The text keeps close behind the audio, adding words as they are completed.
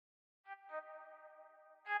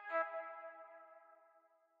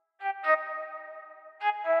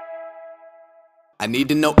I need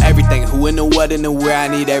to know everything, who and the what and the where, I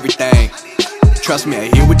need everything. Trust me,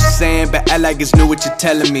 I hear what you're saying, but act like it's new what you're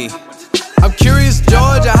telling me. I'm curious,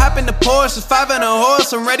 George, I hop in the Porsche, it's 5 and a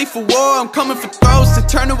horse, I'm ready for war, I'm coming for throats, to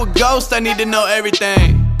turn to a ghost, I need to know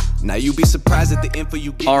everything. Now you be surprised at the info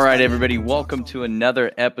you get. All right, everybody, welcome to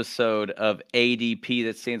another episode of ADP,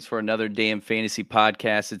 that stands for Another Day in Fantasy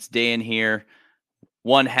Podcast. It's Dan here,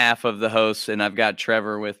 one half of the host, and I've got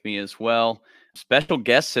Trevor with me as well. Special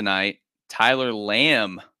guest tonight, Tyler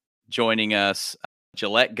Lamb, joining us,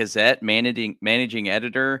 Gillette Gazette managing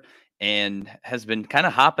editor, and has been kind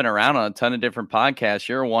of hopping around on a ton of different podcasts.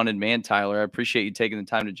 You're a wanted man, Tyler. I appreciate you taking the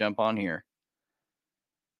time to jump on here.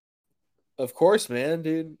 Of course, man,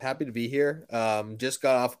 dude. Happy to be here. Just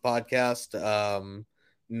got off a podcast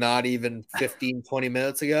not even 15, 20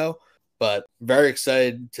 minutes ago, but very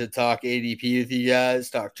excited to talk ADP with you guys,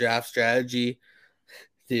 talk draft strategy.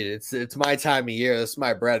 Dude, it's my time of year. This is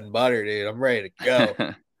my bread and butter, dude. I'm ready to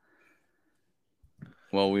go.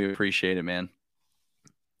 Well, we appreciate it, man.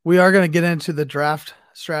 We are going to get into the draft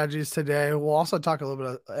strategies today. We'll also talk a little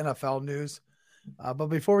bit of NFL news. But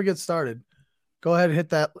before we get started, go ahead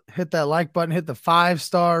and hit that like button, hit the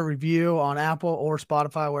 5-star review on Apple or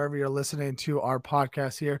Spotify, wherever you're listening to our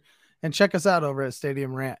podcast here, and check us out over at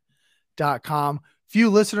stadiumrant.com. Few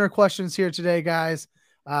listener questions here today, guys.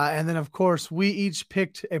 And then, of course, we each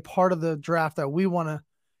picked a part of the draft that we want to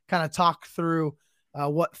kind of talk through.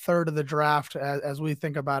 What third of the draft as we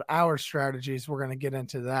think about our strategies. We're going to get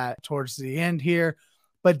into that towards the end here.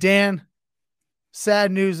 But Dan, sad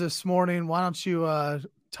news this morning. Why don't you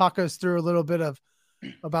talk us through a little bit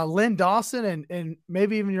about Len Dawson and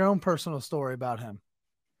maybe even your own personal story about him?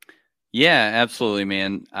 Yeah, absolutely,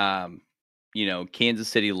 man. Kansas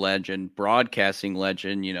City legend, broadcasting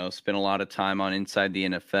legend, spent a lot of time on Inside the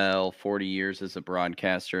NFL, 40 years as a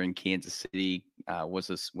broadcaster in Kansas City, was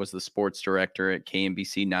the sports director at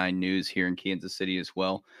KNBC 9 News here in Kansas City as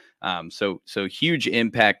well. So huge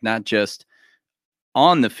impact, not just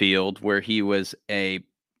on the field, where he was a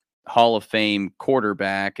Hall of Fame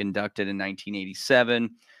quarterback inducted in 1987,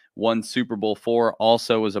 won Super Bowl IV,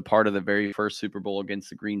 also was a part of the very first Super Bowl against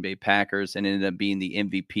the Green Bay Packers, and ended up being the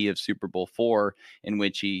MVP of Super Bowl IV, in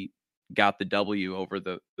which he got the W over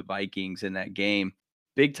the Vikings in that game.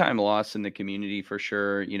 Big time loss in the community for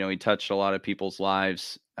sure. He touched a lot of people's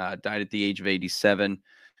lives, died at the age of 87.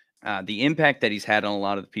 The impact that he's had on a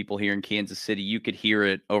lot of the people here in Kansas City, you could hear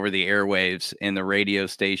it over the airwaves and the radio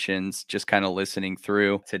stations, just kind of listening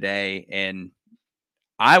through today. And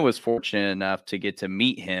I was fortunate enough to get to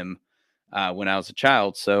meet him when I was a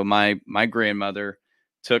child. So my grandmother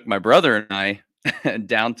took my brother and I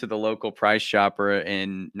down to the local Price Chopper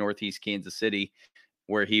in Northeast Kansas City,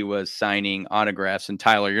 where he was signing autographs. And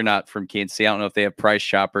Tyler, you're not from Kansas City. I don't know if they have Price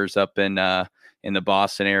Choppers up in the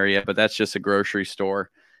Boston area, but that's just a grocery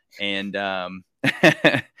store. And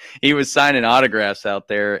he was signing autographs out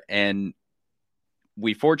there, and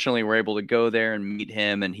we fortunately were able to go there and meet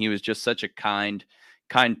him. And he was just such a kind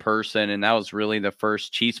person. And that was really the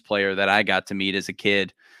first Chiefs player that I got to meet as a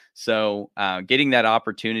kid. So getting that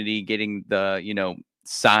opportunity, getting the,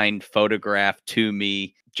 signed photograph to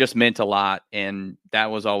me just meant a lot. And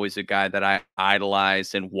that was always a guy that I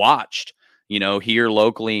idolized and watched, here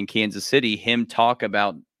locally in Kansas City, him talk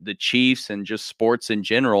about the Chiefs and just sports in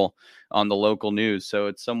general on the local news. So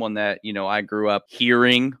it's someone that, I grew up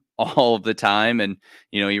hearing all of the time. And,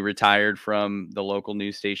 he retired from the local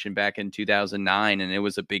news station back in 2009. And it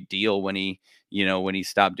was a big deal when he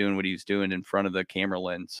stopped doing what he was doing in front of the camera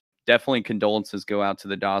lens. Definitely condolences go out to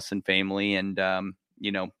the Dawson family. And,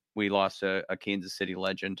 we lost a Kansas City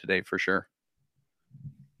legend today for sure.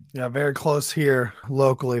 Yeah, very close here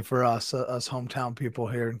locally for us hometown people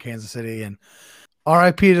here in Kansas City. And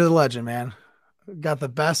RIP to the legend, man. Got the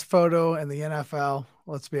best photo in the NFL.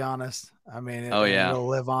 Let's be honest. I mean, it'll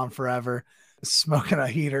live on forever. Smoking a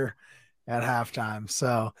heater at halftime.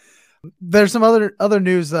 So there's some other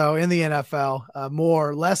news though in the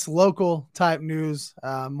NFL, less local type news,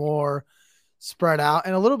 more spread out,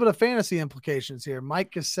 and a little bit of fantasy implications here.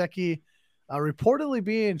 Mike Gesicki reportedly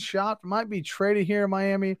being shot, might be traded here in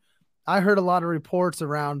Miami. I heard a lot of reports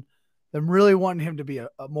around them really wanting him to be a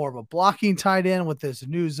more of a blocking tight end with this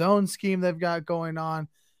new zone scheme they've got going on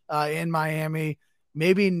in Miami.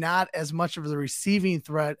 Maybe not as much of the receiving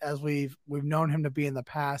threat as we've known him to be in the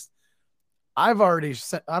past. I've already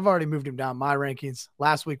moved him down my rankings.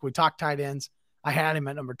 Last week we talked tight ends. I had him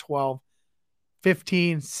at number 12,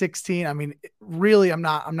 15, 16. I mean, really, I'm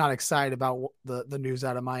not excited about the news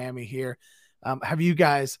out of Miami here. Have you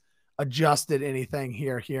guys adjusted anything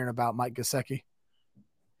here hearing about Mike Gesicki?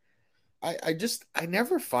 I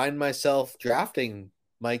never find myself drafting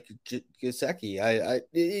Mike Gesicki.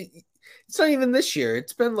 It's not even this year.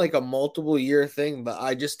 It's been like a multiple year thing, but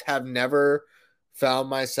I just have never found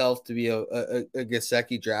myself to be a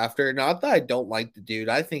Gesicki drafter. Not that I don't like the dude.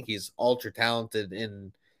 I think he's ultra talented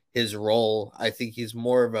in his role. I think he's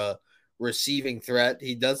more of a receiving threat.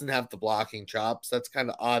 He doesn't have the blocking chops. That's kind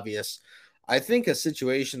of obvious. I think a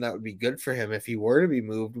situation that would be good for him if he were to be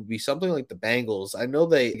moved would be something like the Bengals. I know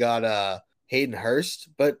they got Hayden Hurst,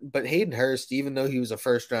 but Hayden Hurst, even though he was a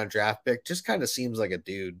first round draft pick, just kind of seems like a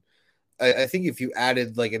dude. I think if you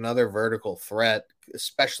added like another vertical threat,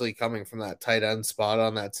 especially coming from that tight end spot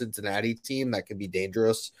on that Cincinnati team, that could be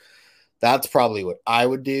dangerous. That's probably what I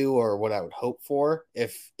would do, or what I would hope for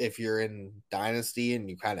if you're in Dynasty and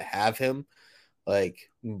you kind of have him,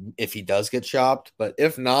 like if he does get shopped. But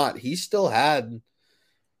if not, he still had,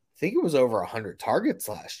 I think it was over 100 targets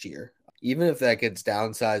last year. Even if that gets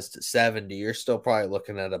downsized to 70, you're still probably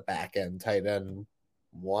looking at a back end tight end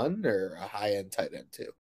 1 or a high end tight end 2.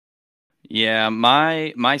 Yeah,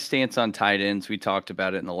 my stance on tight ends, we talked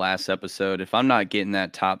about it in the last episode. If I'm not getting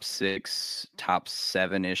that top 6, top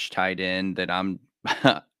 7-ish tight end that I'm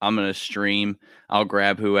I'm gonna stream, I'll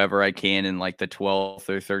grab whoever I can in like the 12th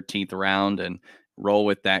or 13th round and roll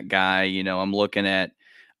with that guy. I'm looking at,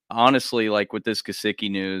 honestly, like with this Gesicki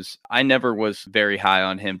news, I never was very high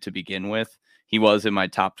on him to begin with. He was in my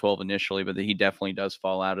top 12 initially, but he definitely does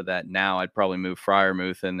fall out of that now. I'd probably move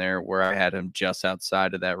Freiermuth in there where I had him just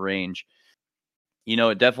outside of that range.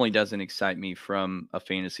 It definitely doesn't excite me from a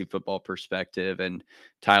fantasy football perspective. And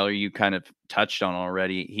Tyler, you kind of touched on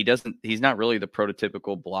already. He's not really the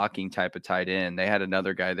prototypical blocking type of tight end. They had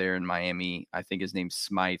another guy there in Miami. I think his name's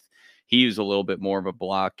Smythe. He was a little bit more of a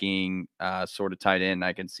blocking sort of tight end.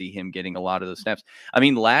 I can see him getting a lot of those snaps. I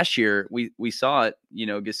mean, last year we saw it,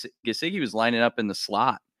 Gesicki was lining up in the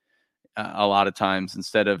slot a lot of times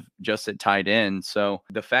instead of just at tight end. So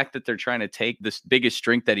the fact that they're trying to take this biggest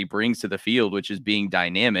strength that he brings to the field, which is being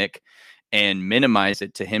dynamic, and minimize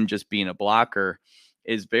it to him just being a blocker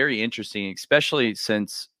is very interesting, especially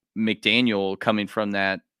since McDaniel coming from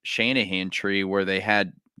that Shanahan tree where they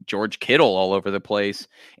had George Kittle all over the place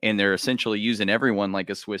and they're essentially using everyone like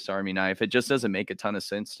a Swiss Army knife. It just doesn't make a ton of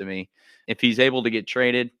sense to me. If he's able to get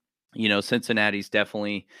traded, Cincinnati's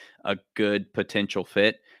definitely a good potential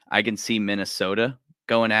fit. I can see Minnesota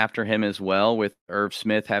going after him as well, with Irv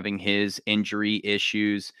Smith having his injury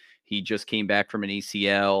issues. He just came back from an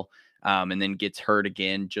ACL and then gets hurt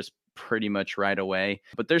again just pretty much right away.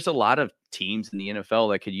 But there's a lot of teams in the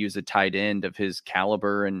NFL that could use a tight end of his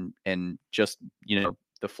caliber and just,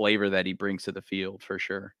 the flavor that he brings to the field for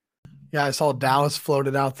sure. Yeah, I saw Dallas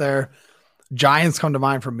floated out there. Giants come to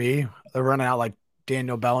mind for me. They're running out like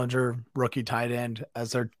Daniel Bellinger, rookie tight end,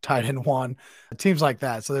 as their tight end 1. Teams like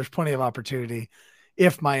that. So there's plenty of opportunity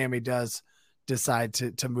if Miami does decide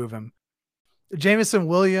to move him. Jameson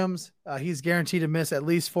Williams, he's guaranteed to miss at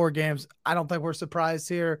least 4 games. I don't think we're surprised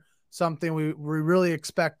here. Something we really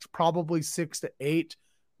expect probably 6 to 8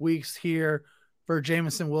 weeks here for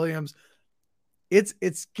Jameson Williams.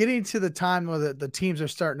 It's getting to the time where the teams are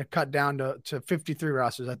starting to cut down to 53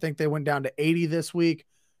 rosters. I think they went down to 80 this week.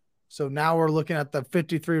 So now we're looking at the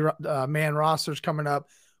 53 man rosters coming up.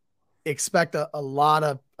 Expect a lot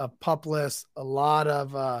of pup lists, a lot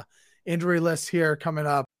of injury lists here coming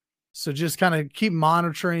up. So just kind of keep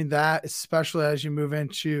monitoring that, especially as you move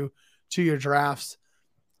into your drafts.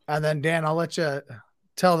 And then Dan, I'll let you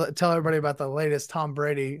tell everybody about the latest Tom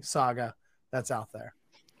Brady saga that's out there.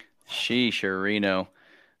 Sheesh, Reno.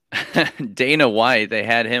 Dana White, they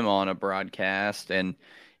had him on a broadcast and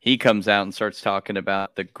he comes out and starts talking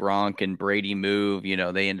about the Gronk and Brady move.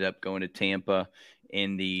 They ended up going to Tampa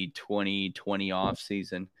in the 2020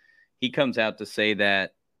 offseason. He comes out to say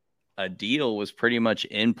that a deal was pretty much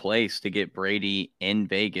in place to get Brady in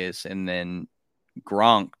Vegas and then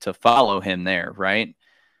Gronk to follow him there, right?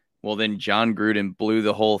 Well, then John Gruden blew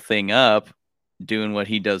the whole thing up doing what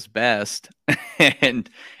he does best. and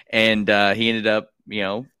he ended up,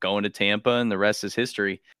 going to Tampa, and the rest is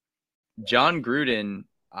history. John Gruden,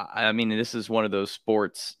 I mean, this is one of those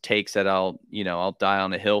sports takes that I'll die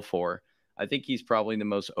on a hill for. I think he's probably the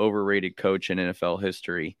most overrated coach in NFL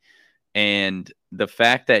history. And the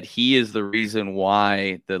fact that he is the reason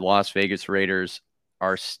why the Las Vegas Raiders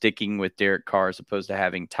are sticking with Derek Carr as opposed to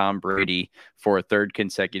having Tom Brady for a 3rd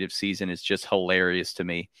consecutive season is just hilarious to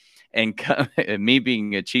me. And me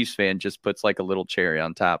being a Chiefs fan just puts like a little cherry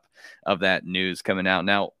on top of that news coming out.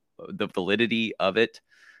 Now, the validity of it,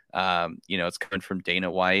 it's coming from Dana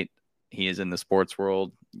White. He is in the sports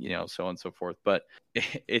world, so on and so forth. But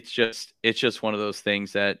it's just one of those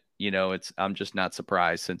things that, I'm just not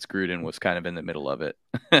surprised since Gruden was kind of in the middle of it.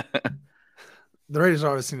 The Raiders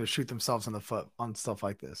always seem to shoot themselves in the foot on stuff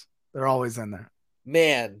like this. They're always in there.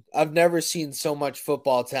 Man, I've never seen so much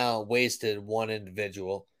football talent wasted in one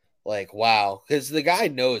individual. Like, wow, because the guy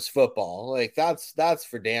knows football. Like, that's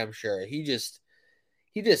for damn sure. He just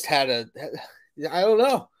had I don't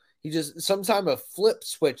know. He just sometime a flip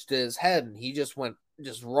switched to his head and he just went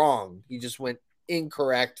just wrong. He just went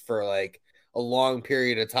incorrect for like a long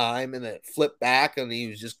period of time and then it flipped back and he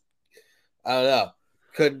was just, I don't know.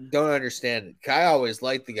 Don't understand it. I always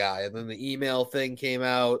liked the guy, and then the email thing came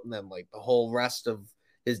out, and then like the whole rest of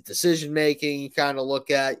his decision making, you kind of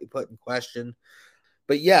look at, you put in question.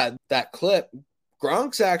 But yeah, that clip,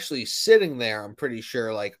 Gronk's actually sitting there. I'm pretty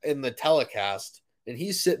sure, like in the telecast, and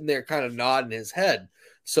he's sitting there, kind of nodding his head.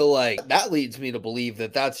 So like that leads me to believe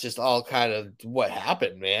that that's just all kind of what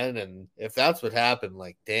happened, man. And if that's what happened,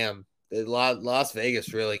 like damn, Las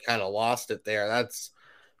Vegas really kind of lost it there. That's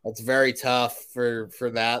very tough for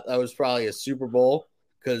that. That was probably a Super Bowl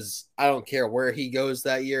because I don't care where he goes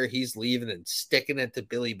that year. He's leaving and sticking it to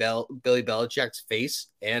Billy Belichick's face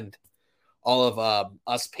and all of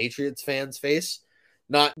us Patriots fans' face.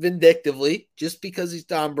 Not vindictively, just because he's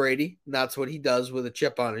Tom Brady. And that's what he does with a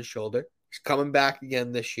chip on his shoulder. He's coming back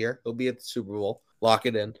again this year. He'll be at the Super Bowl. Lock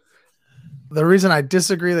it in. The reason I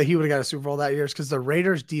disagree that he would have got a Super Bowl that year is because the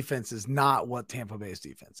Raiders' defense is not what Tampa Bay's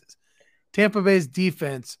defense is. Tampa Bay's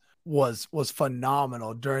defense was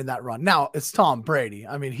phenomenal during that run. Now it's Tom Brady.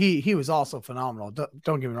 I mean, he was also phenomenal.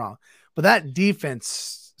 Don't get me wrong, but that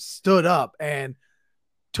defense stood up and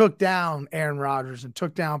took down Aaron Rodgers and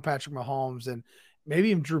took down Patrick Mahomes and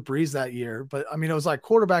maybe even Drew Brees that year. But I mean, it was like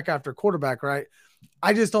quarterback after quarterback, right?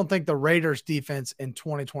 I just don't think the Raiders defense in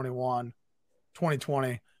 2021,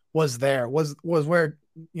 2020 was where,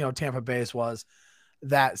 Tampa Bay's was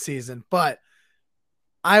that season. But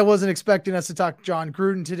I wasn't expecting us to talk John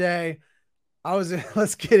Gruden today.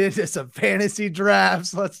 Let's get into some fantasy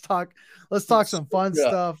drafts. Let's talk some fun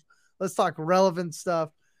stuff. Let's talk relevant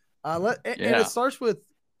stuff. And it starts with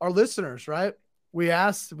our listeners, right? We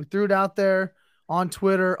threw it out there on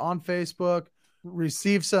Twitter, on Facebook,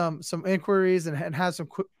 received some inquiries and had some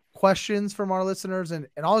questions from our listeners. And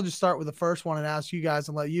I'll just start with the first one and ask you guys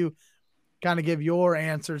and let you kind of give your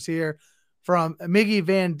answers here. From Miggy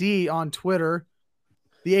Van D on Twitter.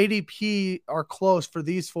 The ADP are close for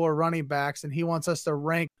these 4 running backs, and he wants us to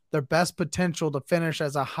rank their best potential to finish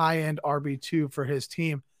as a high-end RB2 for his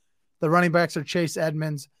team. The running backs are Chase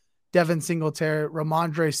Edmonds, Devin Singletary,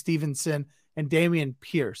 Ramondre Stevenson, and Dameon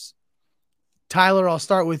Pierce. Tyler, I'll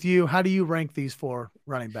start with you. How do you rank these 4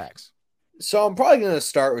 running backs? So I'm probably going to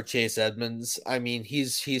start with Chase Edmonds. I mean,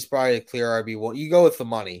 he's probably a clear RB1. You go with the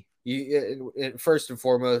money. First and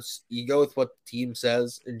foremost, you go with what the team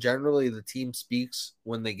says, and generally the team speaks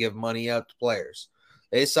when they give money out to players.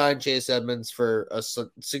 They signed Chase Edmonds for a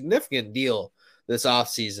significant deal this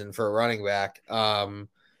offseason for a running back.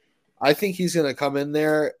 I think he's going to come in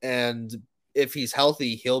there, and if he's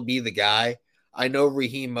healthy, he'll be the guy. I know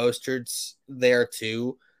Raheem Mostert's there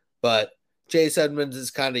too, but Chase Edmonds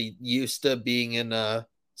is kind of used to being in a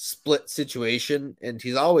split situation, and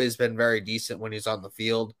he's always been very decent when he's on the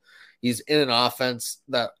field. He's in an offense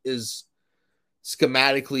that is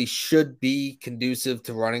schematically should be conducive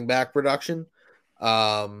to running back production.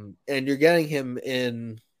 And you're getting him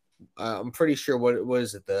in, I'm pretty sure what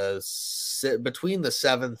was it, between the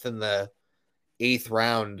 7th and the 8th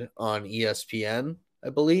round on ESPN, I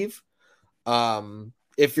believe.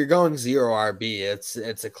 If you're going 0 RB,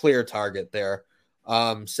 it's a clear target there.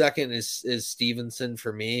 Second is Stevenson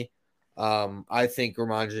for me. I think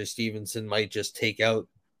Ramondre Stevenson might just take out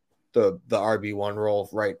the RB1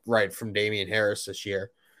 role right from Damian Harris this year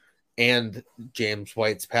and James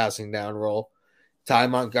White's passing down role. Ty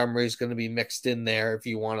Montgomery is going to be mixed in there. If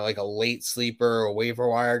you want like a late sleeper or a waiver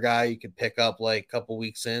wire guy, you could pick up like a couple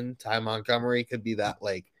weeks in. Ty Montgomery could be that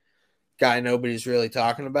like guy nobody's really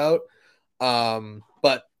talking about.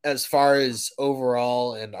 But as far as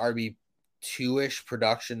overall and RB2-ish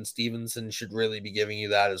production, Stevenson should really be giving you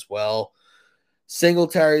that as well.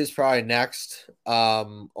 Singletary is probably next,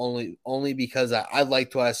 only because I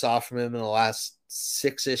liked what I saw from him in the last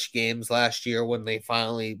 6-ish games last year when they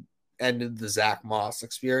finally ended the Zach Moss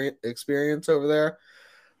experience over there.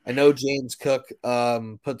 I know James Cook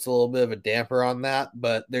puts a little bit of a damper on that,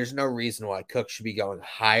 but there's no reason why Cook should be going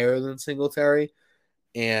higher than Singletary.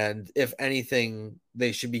 And if anything,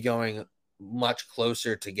 they should be going much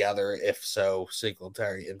closer together. If so,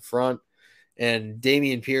 Singletary in front. And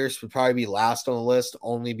Dameon Pierce would probably be last on the list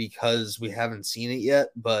only because we haven't seen it yet.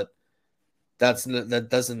 But that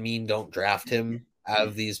doesn't mean don't draft him out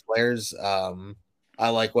of these players. I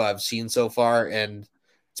like what I've seen so far, and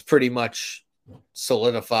it's pretty much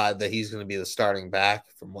solidified that he's going to be the starting back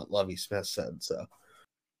from what Lovie Smith said. So,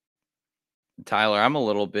 Tyler, I'm a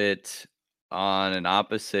little bit on an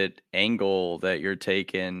opposite angle that you're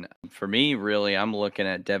taking. For me, really, I'm looking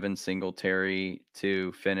at Devin Singletary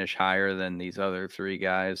to finish higher than these other three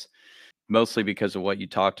guys, mostly because of what you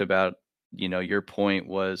talked about. You know, your point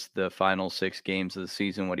was the final 6 games of the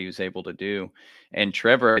season, what he was able to do. And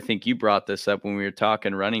Trevor, I think you brought this up when we were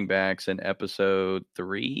talking running backs in episode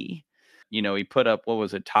 3. You know, he put up, what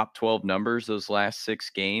was it, top 12 numbers those last 6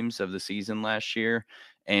 games of the season last year.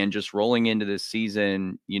 And just rolling into this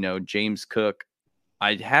season, you know, James Cook,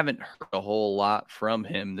 I haven't heard a whole lot from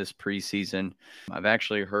him this preseason. I've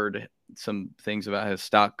actually heard some things about his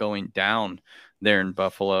stock going down there in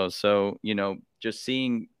Buffalo. So, you know, just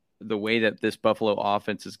seeing the way that this Buffalo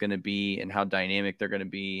offense is going to be and how dynamic they're going to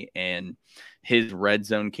be and his red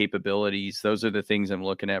zone capabilities, those are the things I'm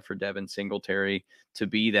looking at for Devin Singletary to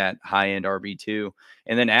be that high-end RB2.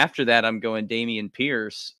 And then after that, I'm going Dameon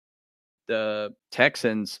Pierce. The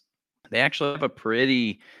Texans, they actually have a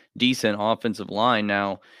pretty decent offensive line.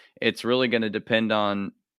 Now, it's really going to depend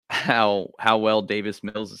on how well Davis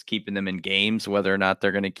Mills is keeping them in games, whether or not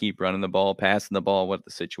they're going to keep running the ball, passing the ball, what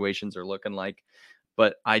the situations are looking like.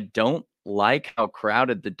 But I don't like how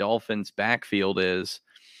crowded the Dolphins' backfield is,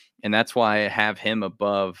 and that's why I have him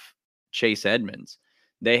above Chase Edmonds.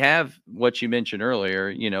 They have what you mentioned earlier,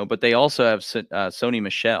 you know, but they also have Sony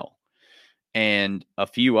Michel and a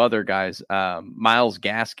few other guys, Myles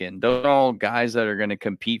Gaskin. Those are all guys that are going to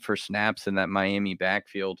compete for snaps in that Miami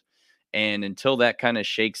backfield. And until that kind of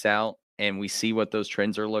shakes out and we see what those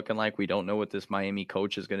trends are looking like, we don't know what this Miami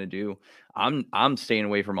coach is going to do. I'm staying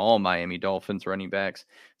away from all Miami Dolphins running backs.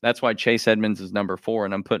 That's why Chase Edmonds is number 4,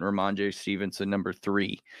 and I'm putting Ramondre Stevenson number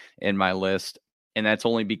 3 in my list. And that's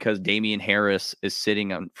only because Damian Harris is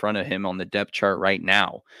sitting in front of him on the depth chart right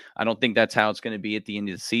now. I don't think that's how it's going to be at the end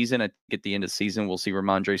of the season. I think at the end of the season, we'll see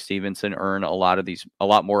Ramondre Stevenson earn a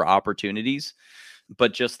lot more opportunities.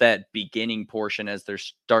 But just that beginning portion as they're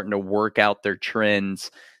starting to work out their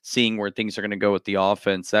trends, seeing where things are going to go with the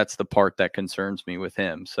offense, that's the part that concerns me with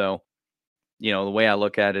him. So, you know, the way I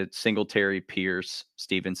look at it, Singletary, Pierce,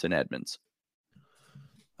 Stevenson, Edmonds.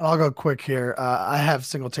 I'll go quick here. I have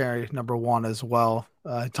Singletary number 1 as well.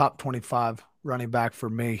 Top 25 running back for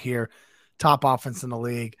me here. Top offense in the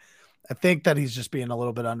league. I think that he's just being a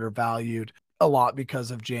little bit undervalued a lot because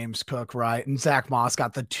of James Cook, right? And Zach Moss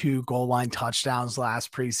got the 2 goal line touchdowns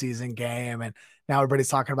last preseason game. And now everybody's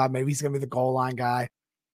talking about maybe he's going to be the goal line guy.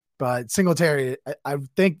 But Singletary, I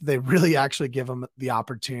think they really actually give him the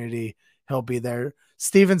opportunity. He'll be there.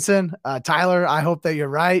 Stevenson, Tyler, I hope that you're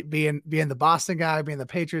right. Being the Boston guy, being the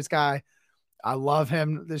Patriots guy, I love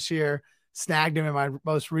him this year. Snagged him in my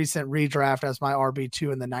most recent redraft as my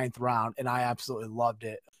RB2 in the 9th round, and I absolutely loved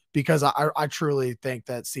it because I truly think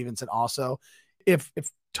that Stevenson also, if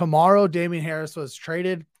tomorrow Damian Harris was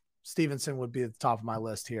traded, Stevenson would be at the top of my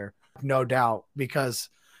list here, no doubt, because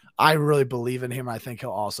I really believe in him. I think he'll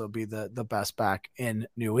also be the best back in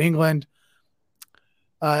New England.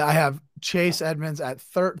 I have Chase Edmonds at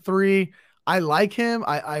 3. I like him.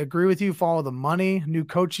 I agree with you. Follow the money. New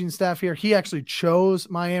coaching staff here. He actually chose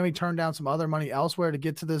Miami, turned down some other money elsewhere to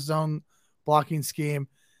get to this zone blocking scheme.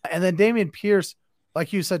 And then Dameon Pierce,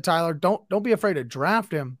 like you said, Tyler, don't be afraid to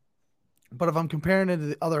draft him. But if I'm comparing it to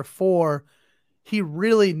the other 4, he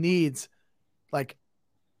really needs like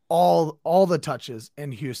all the touches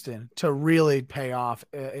in Houston to really pay off,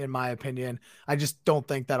 in my opinion. I just don't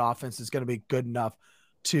think that offense is going to be good enough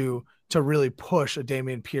to really push a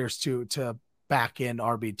Dameon Pierce to back in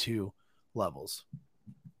RB2 levels.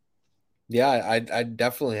 Yeah, I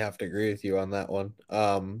definitely have to agree with you on that one.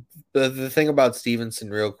 The thing about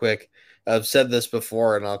Stevenson, real quick, I've said this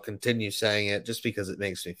before and I'll continue saying it just because it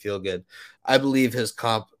makes me feel good. I believe his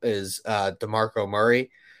comp is DeMarco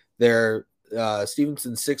Murray. They're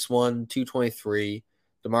Stevenson 6'1", 223.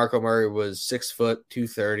 DeMarco Murray was 6 foot,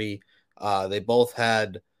 230. They both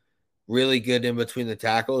had really good in between the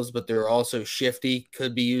tackles, but they're also shifty,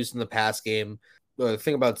 could be used in the pass game. The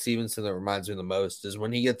thing about Stevenson that reminds me the most is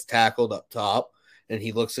when he gets tackled up top and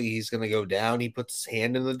he looks like he's going to go down, he puts his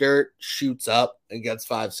hand in the dirt, shoots up, and gets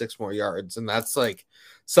 5-6 more yards. And that's like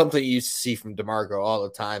something you used to see from DeMarco all the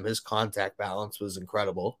time. His contact balance was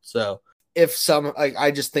incredible. So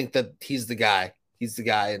I just think that he's the guy. He's the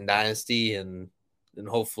guy in Dynasty and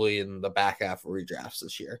hopefully in the back half of redrafts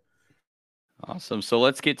this year. Awesome. So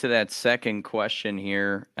let's get to that second question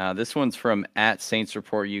here. This one's from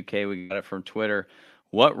 @SaintsReport UK. We got it from Twitter.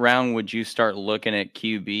 What round would you start looking at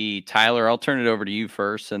QB? Tyler, I'll turn it over to you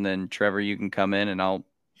first, and then Trevor, you can come in and I'll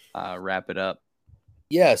wrap it up.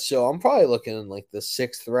 Yeah, so I'm probably looking in like the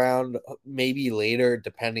 6th round, maybe later,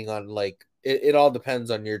 depending on like it all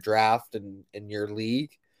depends on your draft and your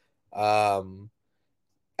league. Um,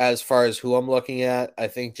 as far as who I'm looking at, I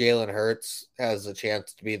think Jalen Hurts has a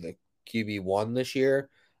chance to be the QB1 this year.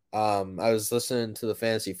 I was listening to the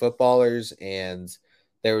fantasy footballers, and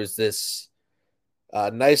there was this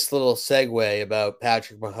nice little segue about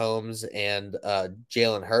Patrick Mahomes and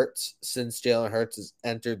Jalen Hurts since Jalen Hurts has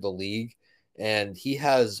entered the league. And he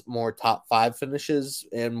has more top 5 finishes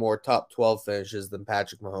and more top 12 finishes than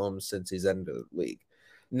Patrick Mahomes since he's entered the league.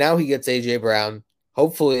 Now he gets AJ Brown.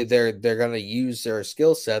 Hopefully they're going to use their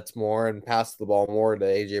skill sets more and pass the ball more to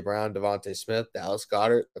AJ Brown, Devontae Smith, Dallas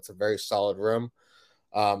Goedert. That's a very solid room.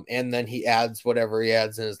 And then he adds whatever he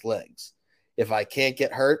adds in his legs. If I can't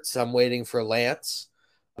get Hurts, I'm waiting for Lance.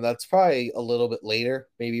 That's probably a little bit later,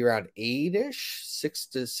 maybe around 8-ish, 6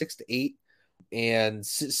 to 8. And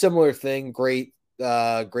similar thing, great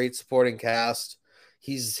supporting cast.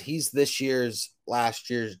 He's last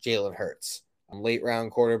year's Jalen Hurts, late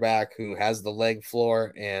round quarterback who has the leg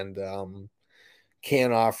floor and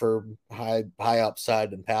can offer high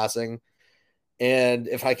upside in passing. And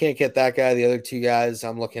if I can't get that guy, the other 2 guys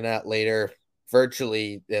I'm looking at later,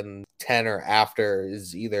 virtually in 10 or after,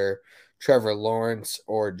 is either Trevor Lawrence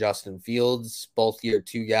or Justin Fields, both year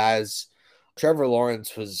 2 guys. Trevor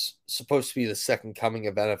Lawrence was supposed to be the second coming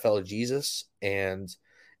of NFL Jesus. And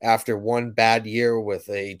after one bad year with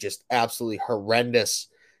a just absolutely horrendous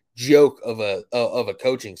joke of a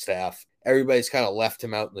coaching staff, everybody's kind of left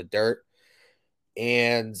him out in the dirt.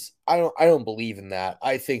 And I don't believe in that.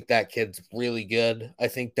 I think that kid's really good. I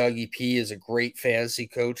think Dougie P is a great fantasy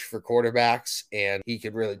coach for quarterbacks, and he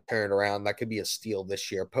could really turn it around. That could be a steal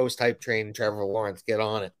this year. Post hype train, Trevor Lawrence, get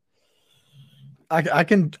on it. I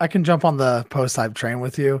can jump on the post hype train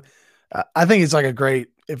with you. I think it's like a great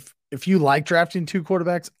if you like drafting 2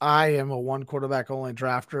 quarterbacks. I am a 1 quarterback only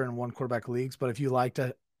drafter in 1 quarterback leagues, but if you like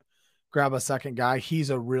to grab a second guy, he's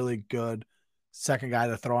a really good second guy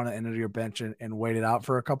to throw on the end of your bench and wait it out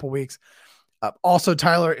for a couple weeks. Also,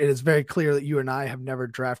 Tyler, it is very clear that you and I have never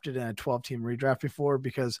drafted in a 12-team redraft before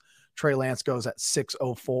because Trey Lance goes at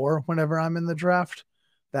 604 whenever I'm in the draft.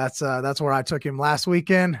 That's where I took him last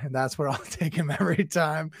weekend, and that's where I'll take him every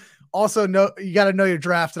time. Also, you got to know your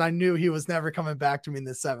draft, and I knew he was never coming back to me in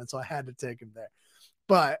the 7th, so I had to take him there.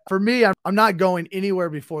 But for me, I'm not going anywhere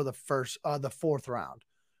before the 4th round.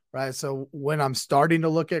 Right. So when I'm starting to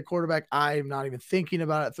look at quarterback, I'm not even thinking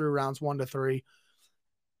about it through rounds 1 to 3.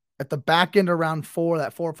 At the back end of round 4,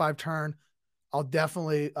 that 4 or 5 turn, I'll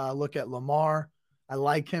definitely look at Lamar. I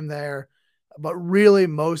like him there. But really,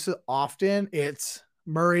 most often, it's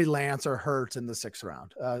Murray, Lance, or Hurts in the 6th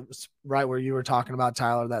round. Right where you were talking about,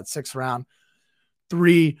 Tyler, that 6th round.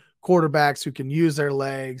 3 quarterbacks who can use their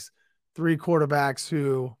legs. 3 quarterbacks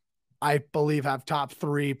who I believe have top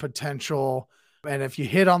 3 potential. And if you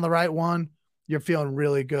hit on the right one, you're feeling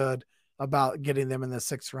really good about getting them in the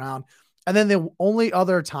 6th round. And then the only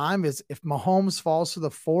other time is if Mahomes falls to the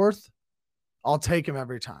 4th, I'll take him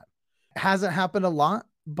every time. It hasn't happened a lot,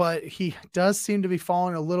 but he does seem to be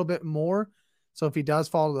falling a little bit more. So if he does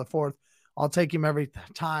fall to the 4th, I'll take him every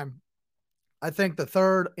time. I think the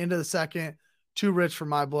 3rd into the 2nd, too rich for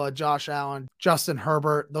my blood. Josh Allen, Justin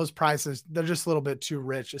Herbert, those prices, they're just a little bit too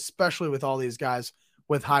rich, especially with all these guys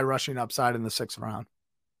with high rushing upside in the 6th round.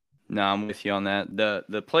 No, I'm with you on that.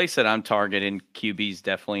 The place that I'm targeting QBs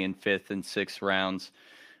definitely in 5th and 6th rounds.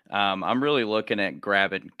 I'm really looking at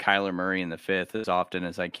grabbing Kyler Murray in the 5th as often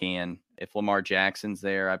as I can. If Lamar Jackson's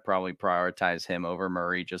there, I'd probably prioritize him over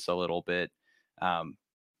Murray just a little bit.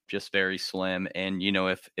 Just very slim. And,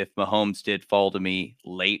 if Mahomes did fall to me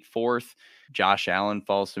late 4th, Josh Allen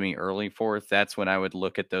falls to me early 4th, that's when I would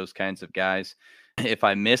look at those kinds of guys. If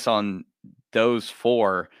I miss on those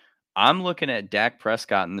 4, I'm looking at Dak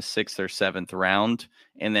Prescott in the 6th or 7th round.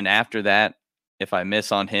 And then after that, if I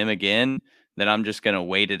miss on him again, then I'm just going to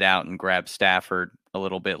wait it out and grab Stafford a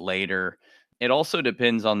little bit later. It also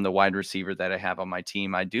depends on the wide receiver that I have on my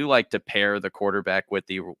team. I do like to pair the quarterback with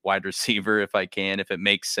the wide receiver if I can, if it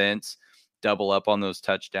makes sense, double up on those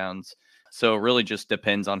touchdowns. So it really just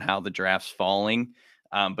depends on how the draft's falling.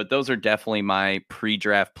 But those are definitely my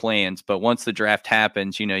pre-draft plans. But once the draft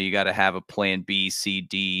happens, you got to have a plan B, C,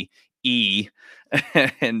 D, E,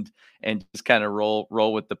 and just kind of roll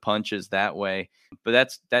with the punches that way.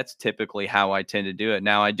 But that's typically how I tend to do it.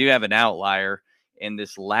 Now I do have an outlier in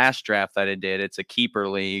this last draft that I did. It's a keeper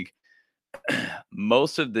league.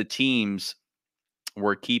 Most of the teams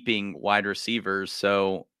were keeping wide receivers.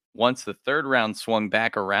 So once the 3rd round swung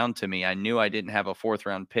back around to me, I knew I didn't have a 4th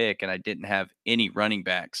round pick and I didn't have any running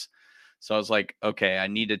backs. So I was like, okay, I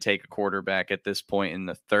need to take a quarterback at this point in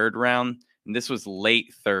the third round. And this was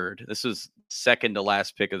late third. This was second to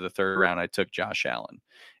last pick of the third round. I took Josh Allen.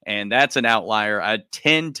 And that's an outlier. I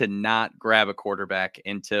tend to not grab a quarterback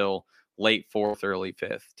until late fourth, early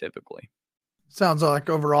fifth, typically. Sounds like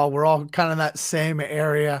overall we're all kind of in that same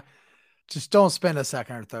area. Just don't spend a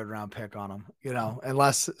second or third round pick on them,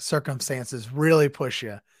 unless circumstances really push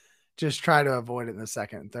you. Just try to avoid it in the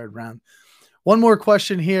second and third round. One more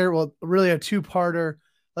question here. Well, really a two-parter.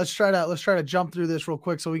 Let's try to jump through this real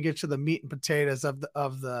quick so we get to the meat and potatoes of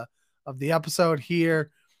the episode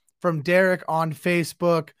here from Derek on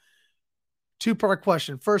Facebook. Two-part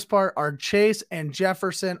question. First part, are Chase and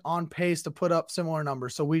Jefferson on pace to put up similar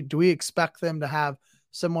numbers? So do we expect them to have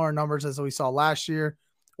similar numbers as we saw last year,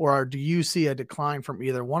 or do you see a decline from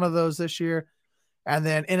either one of those this year? And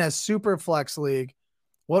then in a super flex league,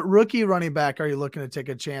 what rookie running back are you looking to take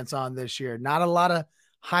a chance on this year? Not a lot of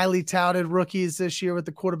highly touted rookies this year with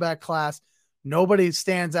the quarterback class. Nobody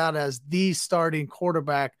stands out as the starting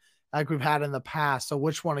quarterback like we've had in the past. So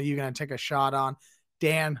which one are you going to take a shot on?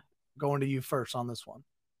 Dan, going to you first on this one.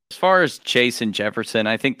 As far as Chase and Jefferson,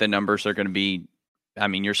 I think the numbers are going to be,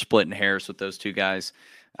 you're splitting hairs with those two guys.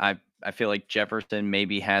 I feel like Jefferson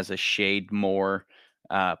maybe has a shade more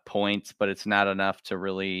points, but it's not enough to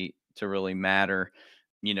really matter.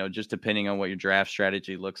 Just depending on what your draft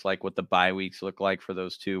strategy looks like, what the bye weeks look like for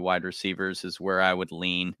those two wide receivers is where I would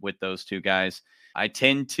lean with those two guys. I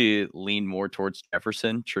tend to lean more towards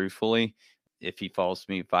Jefferson, truthfully. If he falls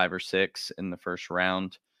to me 5 or 6 in the first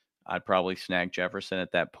round, I'd probably snag Jefferson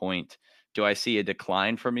at that point. Do I see a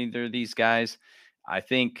decline from either of these guys? I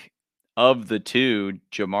think of the two,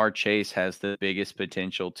 Jamar Chase has the biggest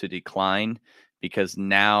potential to decline, because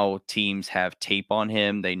now teams have tape on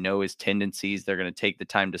him. They know his tendencies. They're going to take the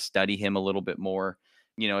time to study him a little bit more.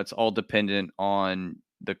 It's all dependent on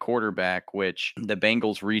the quarterback, which the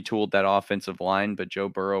Bengals retooled that offensive line, but Joe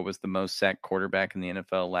Burrow was the most sacked quarterback in the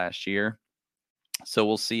NFL last year. So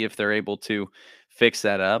we'll see if they're able to fix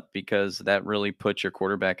that up, because that really puts your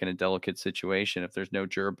quarterback in a delicate situation. If there's no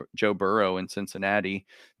Joe Burrow in Cincinnati,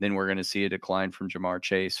 then we're going to see a decline from Jamar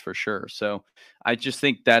Chase for sure. So I just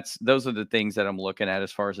think those are the things that I'm looking at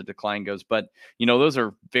as far as the decline goes. But, those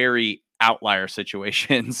are very outlier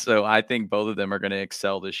situations. So I think both of them are going to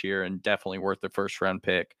excel this year and definitely worth the first round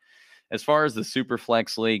pick. As far as the super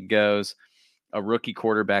flex league goes, a rookie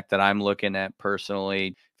quarterback that I'm looking at personally,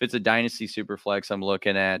 if it's a dynasty super flex, I'm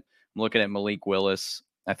looking at Malik Willis.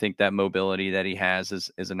 I think that mobility that he has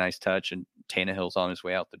is a nice touch, and Tannehill's on his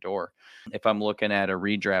way out the door. If I'm looking at a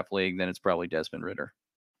redraft league, then it's probably Desmond Ridder.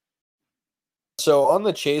 So on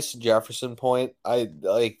the Chase Jefferson point, I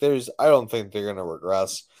don't think they're going to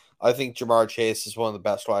regress. I think Jamar Chase is one of the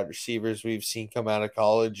best wide receivers we've seen come out of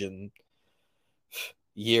college in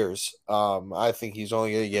years. I think he's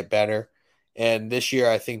only going to get better. And this year,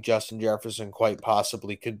 I think Justin Jefferson quite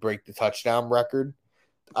possibly could break the touchdown record.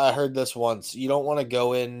 I heard this once. You don't want to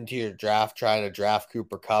go into your draft trying to draft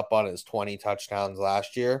Cooper Kupp on his 20 touchdowns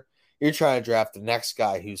last year. You're trying to draft the next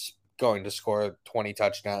guy who's going to score 20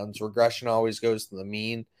 touchdowns. Regression always goes to the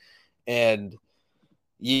mean. And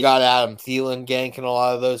you got Adam Thielen ganking a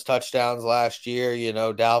lot of those touchdowns last year.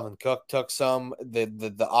 Dalvin Cook took some.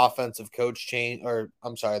 The offensive coach changed,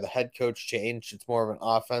 the head coach changed. It's more of an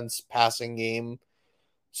offense passing game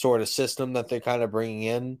sort of system that they're kind of bringing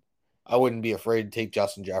in. I wouldn't be afraid to take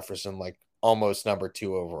Justin Jefferson like almost number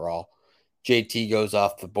 2 overall. JT goes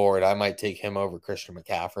off the board. I might take him over Christian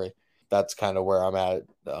McCaffrey. That's kind of where I'm at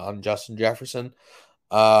on Justin Jefferson.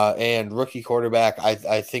 And rookie quarterback,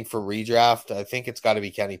 I think for redraft, I think it's got to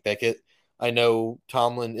be Kenny Pickett. I know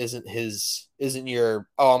Tomlin isn't your,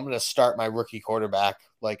 I'm going to start my rookie quarterback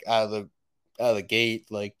like out of the gate,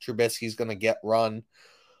 like Trubisky's going to get run.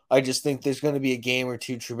 I just think there's going to be a game or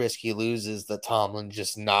two Trubisky loses that Tomlin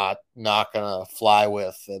just not going to fly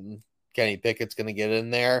with, and Kenny Pickett's going to get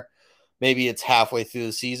in there. Maybe it's halfway through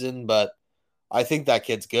the season, but I think that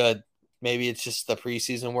kid's good. Maybe it's just the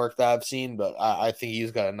preseason work that I've seen, but I think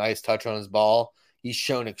he's got a nice touch on his ball. He's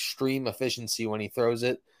shown extreme efficiency when he throws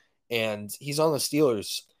it, and he's on the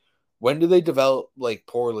Steelers. When do they develop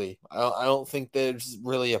poorly? I don't think there's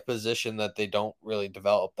really a position that they don't really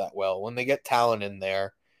develop that well. When they get talent in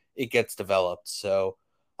there, it gets developed. So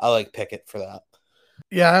I like Pickett for that.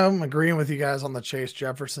 Yeah, I'm agreeing with you guys on the Chase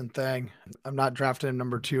Jefferson thing. I'm not drafting him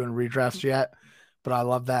number 2 in redrafts yet, but I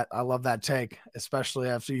love that. I love that take, especially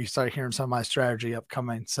after you start hearing some of my strategy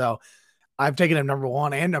upcoming. So I've taken him number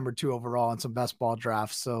 1 and number 2 overall in some best ball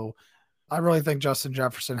drafts. So I really think Justin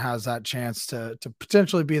Jefferson has that chance to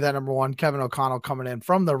potentially be that number 1. Kevin O'Connell coming in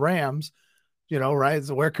from the Rams, right?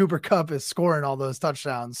 So where Cooper Kupp is scoring all those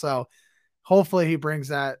touchdowns. So hopefully he brings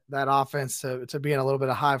that offense to being a little bit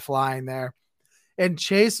of high flying there. And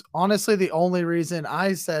Chase, honestly, the only reason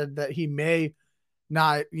I said that he may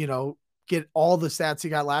not, get all the stats he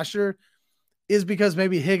got last year is because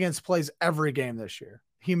maybe Higgins plays every game this year.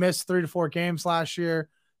 He missed 3 to 4 games last year.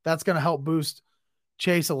 That's going to help boost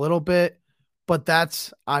Chase a little bit, but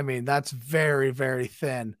that's very, very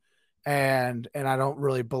thin. And I don't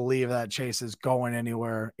really believe that Chase is going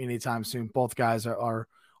anywhere anytime soon. Both guys are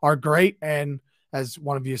great. And as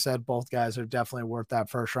one of you said, both guys are definitely worth that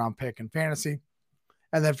first round pick in fantasy.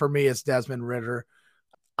 And then for me, it's Desmond Ridder.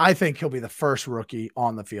 I think he'll be the first rookie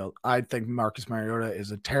on the field. I think Marcus Mariota is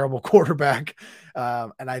a terrible quarterback.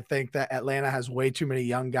 And I think that Atlanta has way too many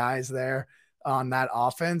young guys there on that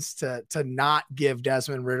offense to not give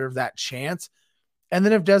Desmond Ridder that chance. And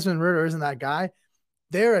then if Desmond Ridder isn't that guy,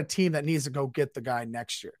 they're a team that needs to go get the guy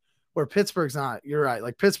next year. Where Pittsburgh's not. You're right.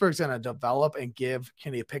 Like Pittsburgh's going to develop and give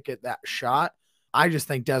Kenny Pickett that shot. I just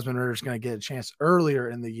think Desmond Ridder is going to get a chance earlier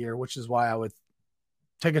in the year, which is why I would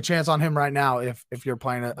take a chance on him right now if you're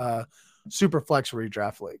playing a super flex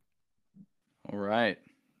redraft league. All right.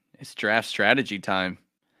 It's draft strategy time.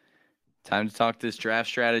 Time to talk this draft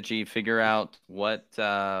strategy, figure out what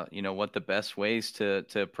the best ways to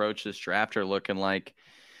approach this draft are looking like.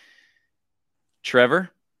 Trevor,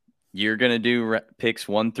 you're going to do picks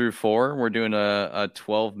 1 through 4. We're doing a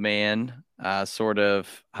 12-man sort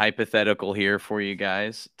of hypothetical here for you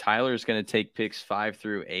guys. Tyler's going to take picks 5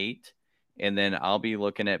 through 8, and then I'll be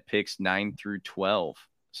looking at picks 9 through 12.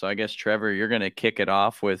 So I guess, Trevor, you're going to kick it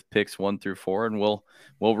off with picks 1 through 4, and we'll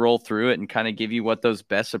roll through it and kind of give you what those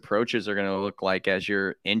best approaches are going to look like as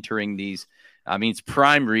you're entering these. I mean, it's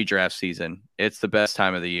prime redraft season. It's the best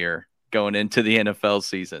time of the year going into the NFL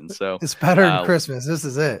season. So it's better than Christmas. This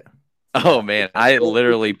is it. Oh, man. I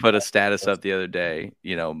literally put a status up the other day,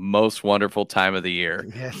 most wonderful time of the year.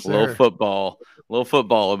 Yes, little football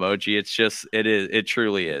emoji. It's just, it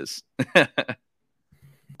truly is.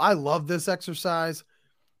 I love this exercise.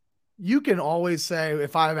 You can always say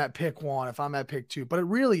if I'm at pick 1, if I'm at pick 2, but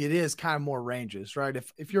it is kind of more ranges, right?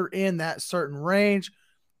 If you're in that certain range,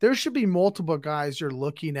 there should be multiple guys you're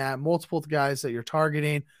looking at, multiple guys that you're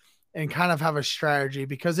targeting, and kind of have a strategy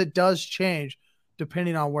because it does change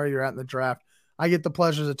depending on where you're at in the draft. I get the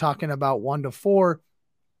pleasures of talking about 1 to 4,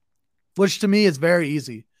 which to me is very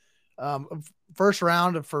easy. First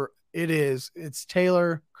round it's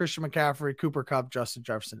Taylor, Christian McCaffrey, Cooper Kupp, Justin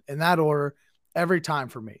Jefferson in that order every time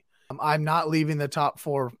for me. I'm not leaving the top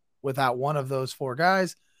 4 without one of those 4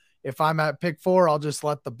 guys. If I'm at pick 4, I'll just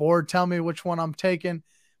let the board tell me which one I'm taking.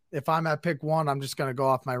 If I'm at pick 1, I'm just going to go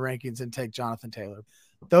off my rankings and take Jonathan Taylor.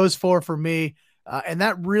 Those 4 for me. And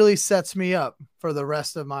that really sets me up for the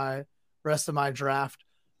rest of my draft,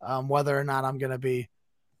 whether or not I'm going to be,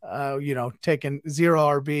 taking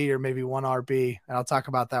 0 RB or maybe 1 RB. And I'll talk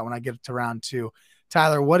about that when I get to round 2.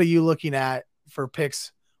 Tyler, what are you looking at for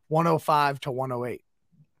picks 105 to 108?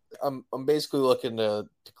 I'm basically looking to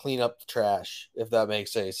clean up the trash, if that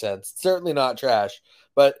makes any sense. Certainly not trash,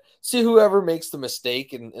 but see whoever makes the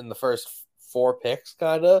mistake in the first 4 picks,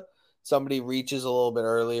 kind of. Somebody reaches a little bit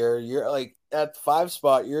earlier. You're like at the 5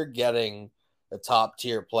 spot, you're getting a top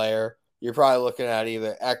tier player. You're probably looking at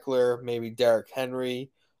either Eckler, maybe Derrick Henry,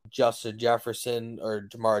 Justin Jefferson, or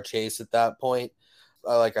Jamar Chase at that point.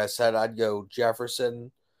 Like I said, I'd go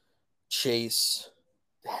Jefferson, Chase,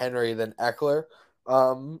 Henry, then Eckler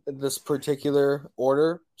in this particular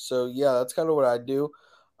order. So yeah, that's kind of what I do.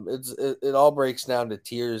 It all breaks down to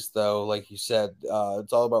tiers though. Like you said,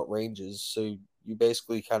 it's all about ranges. So you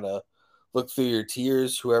basically kind of look through your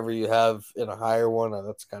tiers, whoever you have in a higher one.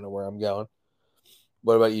 That's kind of where I'm going.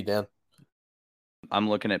 What about you, Dan? I'm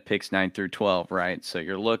looking at picks 9 through 12, right? So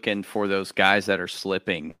you're looking for those guys that are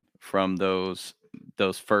slipping from those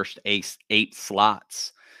first 8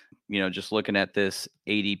 slots. Just looking at this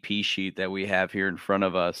ADP sheet that we have here in front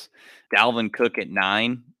of us, Dalvin Cook at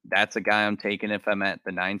 9, that's a guy I'm taking if I'm at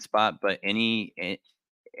the 9 spot. But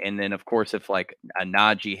and then of course, if like a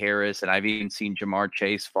Najee Harris, and I've even seen Jamar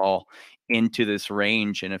Chase fall into this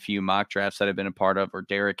range in a few mock drafts that I've been a part of, or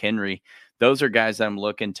Derrick Henry, those are guys that I'm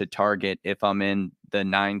looking to target if I'm in the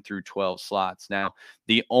 9 through 12 slots. Now,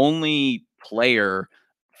 the only player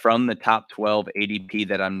from the top 12 ADP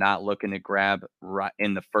that I'm not looking to grab right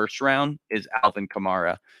in the first round is Alvin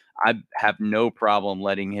Kamara. I have no problem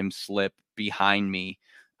letting him slip behind me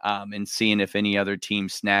and seeing if any other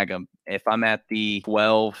teams snag him. If I'm at the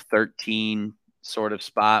 12, 13 sort of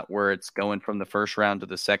spot where it's going from the first round to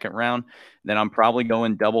the second round, then I'm probably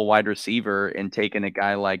going double wide receiver and taking a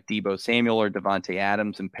guy like Deebo Samuel or Devontae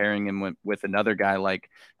Adams and pairing him with another guy like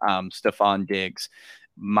Stephon Diggs.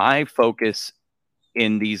 My focus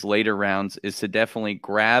in these later rounds is to definitely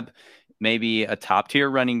grab maybe a top tier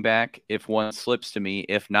running back if one slips to me.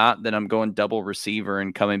 If not, then I'm going double receiver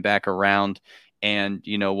and coming back around, and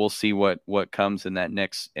we'll see what comes in that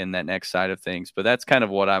next side of things. But that's kind of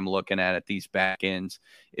what I'm looking at these back ends,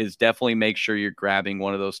 is definitely make sure you're grabbing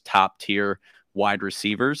one of those top tier wide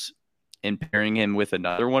receivers and pairing him with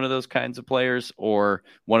another one of those kinds of players, or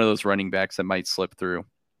one of those running backs that might slip through.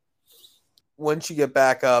 Once you get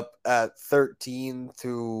back up at 13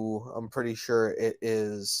 through, I'm pretty sure it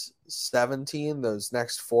is 17, those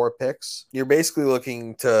next 4 picks, you're basically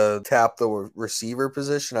looking to tap the receiver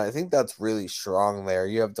position. I think that's really strong there.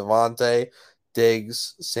 You have Devontae,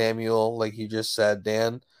 Diggs, Samuel, like you just said,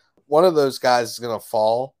 Dan. One of those guys is going to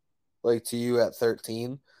fall to you at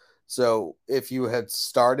 13. So if you had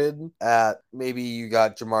started at, maybe you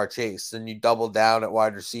got Jamar Chase, then you double down at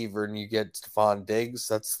wide receiver and you get Stephon Diggs.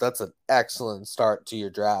 That's an excellent start to your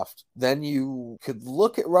draft. Then you could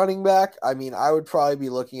look at running back. I mean, I would probably be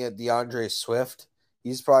looking at DeAndre Swift.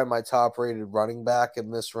 He's probably my top rated running back in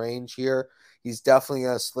this range here. He's definitely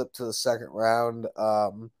going to slip to the second round.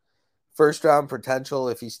 First round potential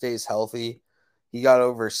if he stays healthy. He got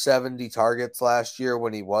over 70 targets last year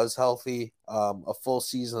when he was healthy. A full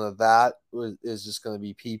season of that is just going to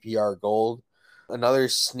be PPR gold. Another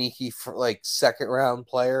sneaky second round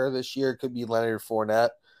player this year could be Leonard Fournette.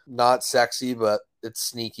 Not sexy, but it's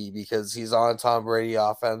sneaky because he's on Tom Brady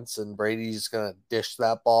offense, and Brady's going to dish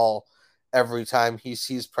that ball every time he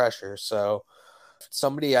sees pressure. So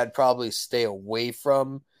somebody I'd probably stay away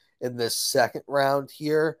from in this second round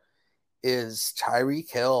here is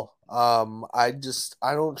Tyreek Hill. I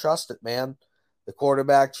don't trust it, man. The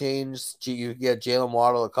quarterback changed. You get Jalen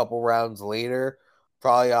Waddle a couple rounds later.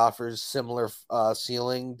 Probably offers similar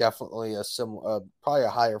ceiling. Definitely probably a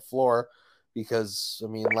higher floor, because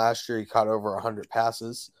last year he caught over 100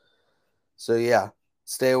 passes. So yeah,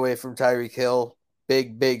 stay away from Tyreek Hill.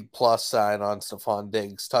 Big plus sign on Stephon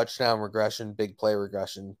Diggs. Touchdown regression, big play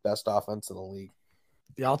regression, best offense in the league.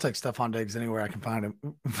 Yeah, I'll take Stephon Diggs anywhere I can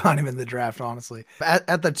find him in the draft, honestly.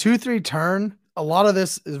 At the 2-3 turn, a lot of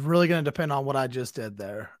this is really going to depend on what I just did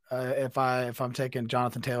there. If I'm taking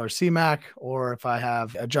Jonathan Taylor C-Mac, or if I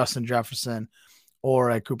have a Justin Jefferson or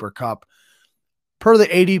a Cooper Kupp. Per the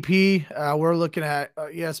ADP, we're looking at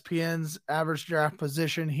ESPN's average draft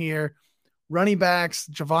position here. Running backs,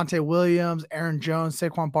 Javonte Williams, Aaron Jones,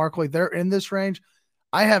 Saquon Barkley, they're in this range.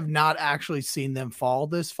 I have not actually seen them fall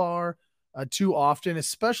this far too often,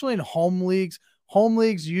 especially in home leagues. Home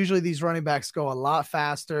leagues, usually these running backs go a lot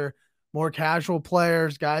faster, more casual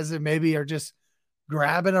players, guys that maybe are just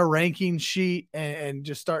grabbing a ranking sheet and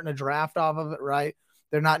just starting to draft off of it, right?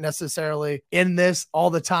 They're not necessarily in this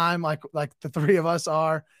all the time like the three of us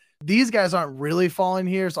are. These guys aren't really falling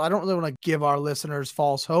here, so I don't really want to give our listeners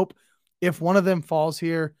false hope. If one of them falls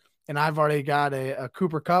here and I've already got a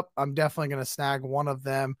Cooper Kupp, I'm definitely going to snag one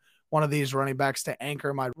of these running backs to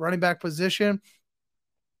anchor my running back position.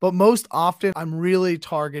 But most often, I'm really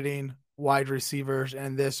targeting wide receivers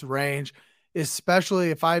in this range,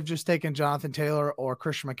 especially if I've just taken Jonathan Taylor or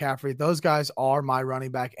Christian McCaffrey. Those guys are my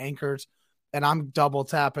running back anchors, and I'm double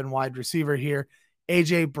tapping wide receiver here.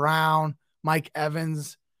 A.J. Brown, Mike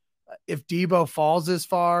Evans. If Debo falls this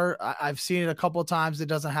far, I've seen it a couple of times. It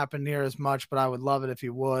doesn't happen near as much, but I would love it if he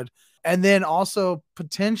would. And then also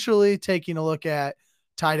potentially taking a look at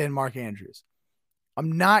tight end Mark Andrews.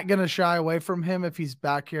 I'm not going to shy away from him if he's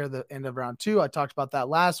back here at the end of round 2. I talked about that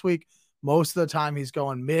last week. Most of the time he's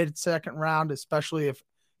going mid-second round, especially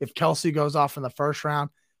if Kelsey goes off in the first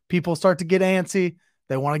round. People start to get antsy.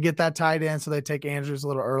 They want to get that tight end, so they take Andrews a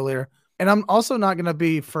little earlier. And I'm also not going to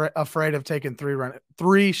be afraid of taking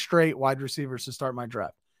three straight wide receivers to start my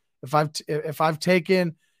draft. If I've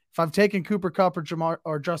taken Cooper Kupp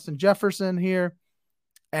or Justin Jefferson here,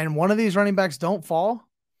 and one of these running backs don't fall,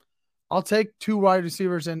 I'll take 2 wide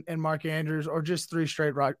receivers and Mark Andrews, or just 3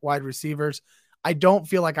 straight wide receivers. I don't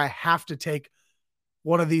feel like I have to take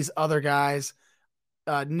one of these other guys.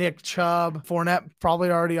 Nick Chubb, Fournette probably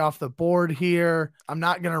already off the board here. I'm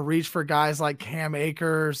not going to reach for guys like Cam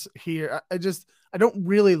Akers here. I don't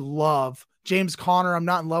really love James Conner. I'm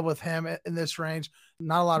not in love with him in this range.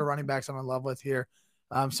 Not a lot of running backs I'm in love with here.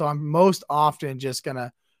 So I'm most often just going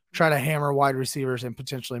to try to hammer wide receivers and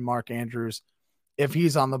potentially Mark Andrews if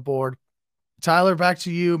he's on the board. Tyler, back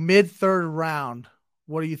to you. Mid-third round.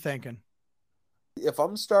 What are you thinking? If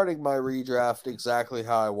I'm starting my redraft exactly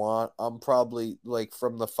how I want, I'm probably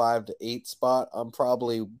from the 5 to 8 spot. I'm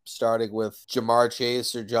probably starting with Jamar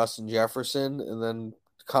Chase or Justin Jefferson, and then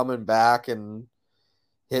coming back and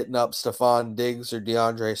hitting up Stephon Diggs or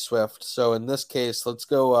DeAndre Swift. So in this case, let's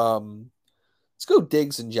go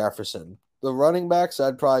Diggs and Jefferson. The running backs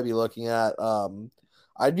I'd probably be looking at,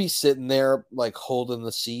 I'd be sitting there like holding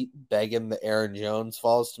the seat, begging that Aaron Jones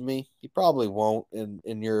falls to me. He probably won't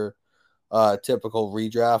in your typical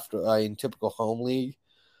redraft, typical home league,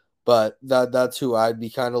 but that's who I'd be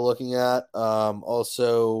kind of looking at.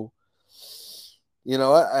 Also,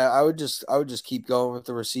 I would just keep going with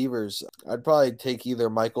the receivers. I'd probably take either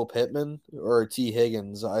Michael Pittman or T.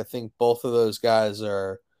 Higgins. I think both of those guys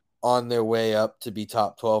are on their way up to be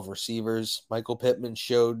top 12 receivers. Michael Pittman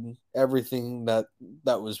showed everything that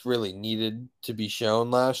was really needed to be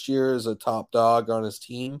shown last year as a top dog on his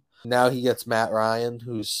team. Now he gets Matt Ryan,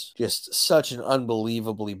 who's just such an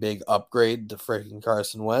unbelievably big upgrade to freaking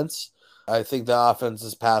Carson Wentz. I think the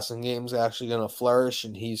offense's passing game is actually going to flourish,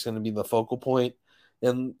 and he's going to be the focal point.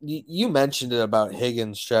 And you mentioned it about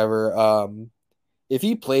Higgins, Trevor. If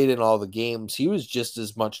he played in all the games, he was just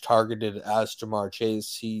as much targeted as Jamar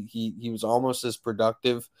Chase. He was almost as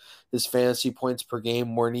productive. His fantasy points per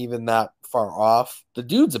game weren't even that far off. The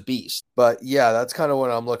dude's a beast. But yeah, that's kind of what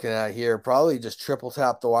I'm looking at here. Probably just triple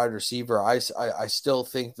tap the wide receiver. I still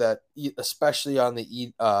think that, especially on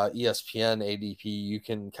the ESPN ADP, you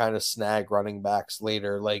can kind of snag running backs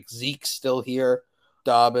later. Like Zeke's still here.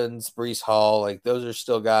 Dobbins, Brees Hall, like those are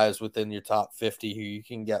still guys within your top 50 who you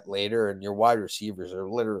can get later, and your wide receivers are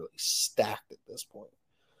literally stacked at this point.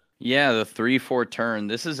 Yeah, the 3-4 turn.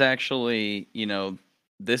 This is actually,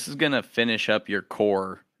 this is going to finish up your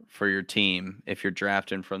core for your team if you're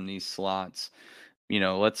drafting from these slots.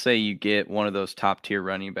 Let's say you get one of those top tier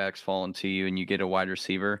running backs falling to you and you get a wide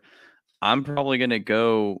receiver. I'm probably going to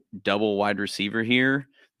go double wide receiver here.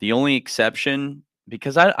 The only exception,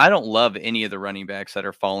 because I don't love any of the running backs that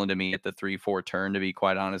are falling to me at the 3-4 turn, to be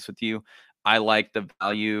quite honest with you. I like the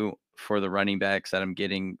value for the running backs that I'm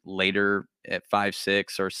getting later at 5,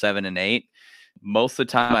 6, or 7 and 8. Most of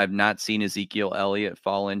the time, I've not seen Ezekiel Elliott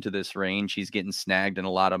fall into this range. He's getting snagged in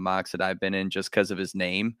a lot of mocks that I've been in just because of his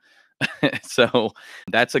name. So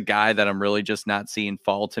that's a guy that I'm really just not seeing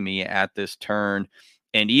fall to me at this turn.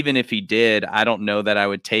 And even if he did, I don't know that I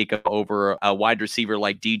would take him over a wide receiver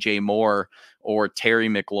like DJ Moore or Terry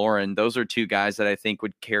McLaurin. Those are two guys that I think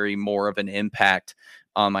would carry more of an impact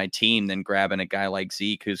on my team than grabbing a guy like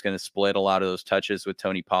Zeke, who's going to split a lot of those touches with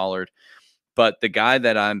Tony Pollard. But the guy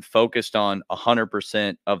that I'm focused on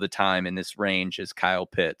 100% of the time in this range is Kyle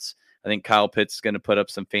Pitts. I think Kyle Pitts is going to put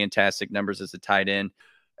up some fantastic numbers as a tight end.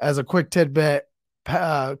 As a quick tidbit,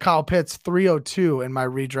 Kyle Pitts 302 in my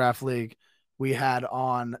redraft league we had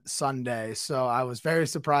on Sunday. So I was very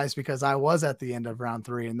surprised because I was at the end of round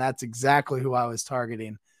 3, and that's exactly who I was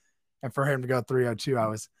targeting. And for him to go 302, I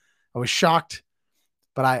was shocked,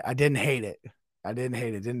 but I didn't hate it.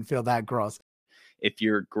 Didn't feel that gross. If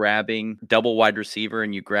you're grabbing double wide receiver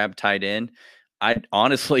and you grab tight end, I'd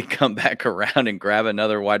honestly come back around and grab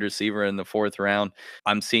another wide receiver in the 4th round.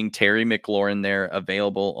 I'm seeing Terry McLaurin there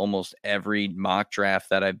available almost every mock draft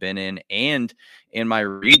that I've been in. And in my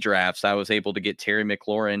redrafts, I was able to get Terry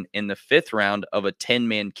McLaurin in the 5th round of a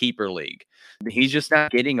 10-man keeper league. He's just not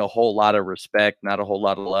getting a whole lot of respect, not a whole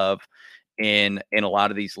lot of love in a lot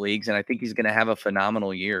of these leagues. And I think he's going to have a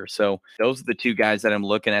phenomenal year. So those are the two guys that I'm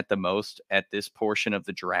looking at the most at this portion of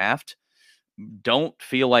the draft. Don't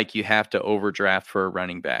feel like you have to overdraft for a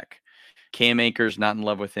running back. Cam Akers, not in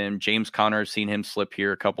love with him. James Conner, I've seen him slip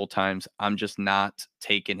here a couple times. I'm just not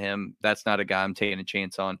taking him. That's not a guy I'm taking a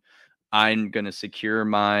chance on. I'm going to secure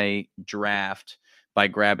my draft by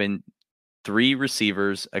grabbing 3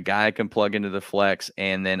 receivers, a guy I can plug into the flex,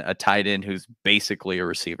 and then a tight end who's basically a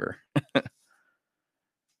receiver.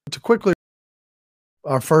 To quickly,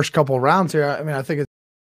 our first couple rounds here, I mean, I think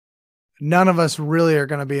none of us really are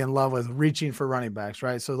going to be in love with reaching for running backs,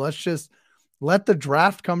 right? So let's just let the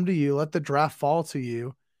draft come to you. Let the draft fall to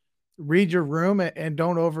you. Read your room and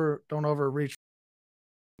don't overreach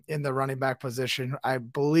in the running back position. I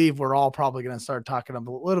believe we're all probably going to start talking a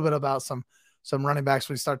little bit about some running backs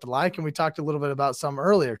we start to like, and we talked a little bit about some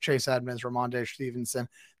earlier. Chase Edmonds, Ramondre Stevenson,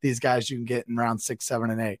 these guys you can get in round 6, 7,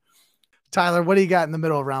 and 8. Tyler, what do you got in the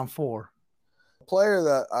middle of round 4? Player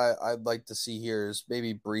that I'd like to see here is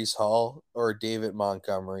maybe Brees Hall or David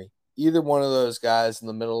Montgomery. Either one of those guys in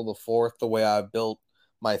the middle of the 4th, the way I built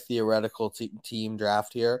my theoretical team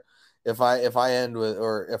draft here. If I end with,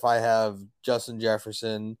 or if I have Justin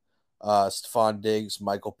Jefferson, Stephon Diggs,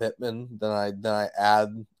 Michael Pittman, then I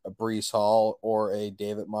add a Brees Hall or a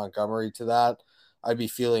David Montgomery to that. I'd be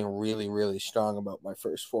feeling really, really strong about my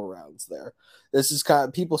first 4 rounds there. This is kind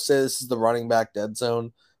of, people say this is the running back dead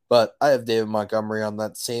zone, but I have David Montgomery on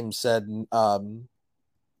that same said 2-time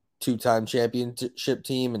championship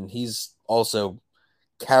team, and he's also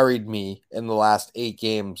carried me in the last 8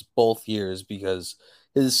 games both years because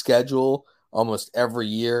his schedule almost every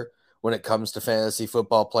year when it comes to fantasy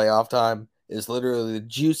football playoff time is literally the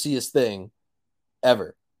juiciest thing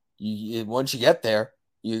ever. Once you get there,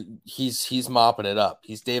 he's mopping it up.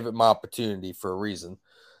 He's David Opportunity for a reason.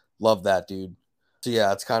 Love that dude. So yeah,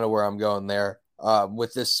 that's kind of where I'm going there.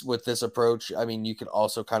 With this approach, I mean, you could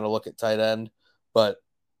also kind of look at tight end, but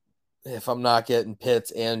if I'm not getting Pitts,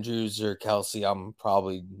 Andrews, or Kelsey, I'm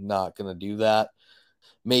probably not going to do that.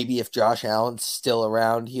 Maybe if Josh Allen's still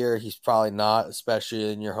around here, he's probably not,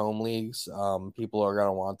 especially in your home leagues. People are going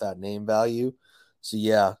to want that name value. So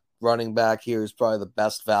yeah, running back here is probably the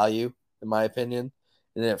best value in my opinion.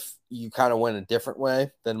 And if you kind of went a different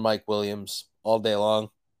way, then Mike Williams all day long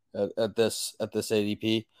at this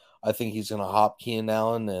ADP. I think he's going to hop Keenan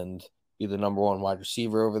Allen and be the number one wide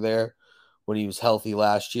receiver over there. When he was healthy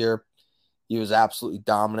last year, he was absolutely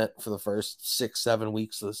dominant for the first 6-7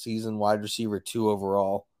 weeks of the season. Wide receiver 2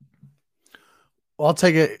 overall. Well, I'll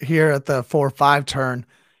take it here at the 4-5 turn,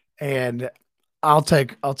 and I'll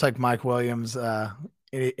take Mike Williams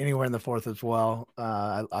anywhere in the fourth as well.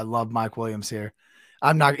 I love Mike Williams here.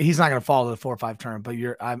 He's not going to fall to the 4-5 turn, but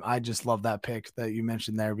I just love that pick that you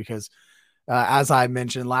mentioned there because as I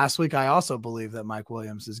mentioned last week, I also believe that Mike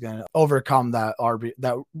Williams is going to overcome that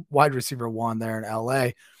wide receiver 1 there in LA.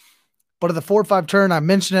 But at the 4-5 turn, I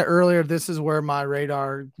mentioned it earlier. This is where my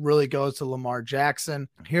radar really goes to Lamar Jackson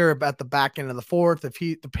here at the back end of the fourth.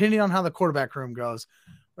 Depending on how the quarterback room goes,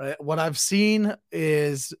 right? What I've seen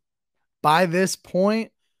is by this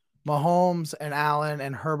point, Mahomes and Allen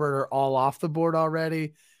and Herbert are all off the board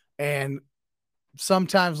already. And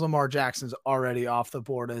sometimes Lamar Jackson's already off the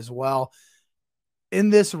board as well.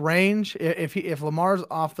 In this range, if Lamar's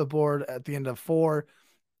off the board at the end of 4,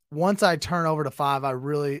 once I turn over to 5, I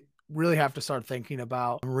really have to start thinking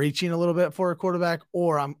about reaching a little bit for a quarterback,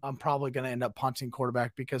 or I'm probably going to end up punting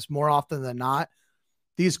quarterback because more often than not,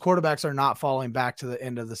 these quarterbacks are not falling back to the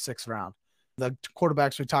end of the 6th round. The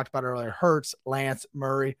quarterbacks we talked about earlier, Hurts, Lance,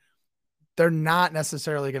 Murray, they're not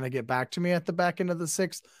necessarily going to get back to me at the back end of the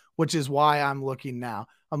 6th, which is why I'm looking now.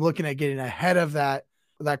 I'm looking at getting ahead of that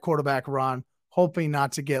quarterback run, hoping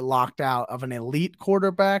not to get locked out of an elite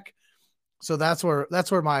quarterback. So that's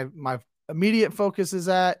where my immediate focus is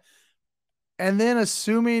at. And then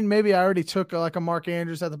assuming maybe I already took like a Mark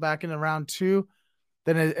Andrews at the back end of round 2,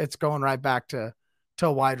 then it's going right back to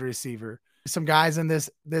a wide receiver. Some guys in this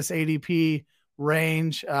ADP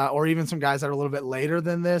range, or even some guys that are a little bit later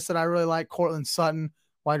than this that I really like. Cortland Sutton,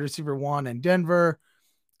 wide receiver 1 in Denver.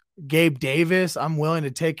 Gabe Davis, I'm willing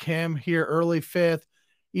to take him here early 5th.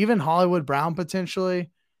 Even Hollywood Brown potentially.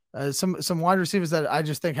 Some wide receivers that I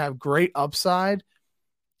just think have great upside.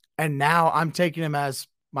 And now I'm taking him as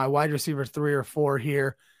my wide receiver 3 or 4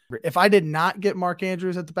 here. If I did not get Mark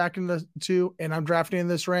Andrews at the back end of the 2 and I'm drafting in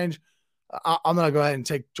this range, I'm going to go ahead and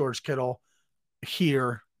take George Kittle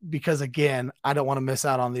here because, again, I don't want to miss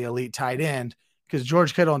out on the elite tight end because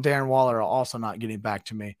George Kittle and Darren Waller are also not getting back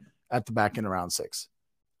to me at the back end of round 6.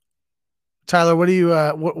 Tyler, what are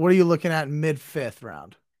you looking at mid 5th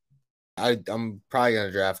round? I'm probably going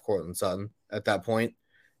to draft Cortland Sutton at that point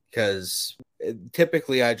because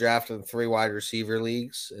typically I draft in 3 wide receiver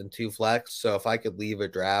leagues and 2 flex. So if I could leave a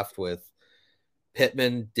draft with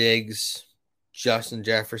Pittman, Diggs, Justin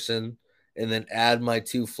Jefferson, and then add my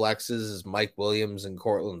 2 flexes as Mike Williams and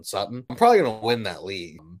Cortland Sutton, I'm probably going to win that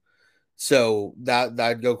league. So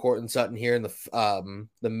that'd go Cortland Sutton here in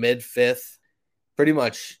the mid 5th. Pretty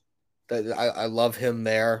much, I love him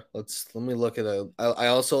there. Let me look at I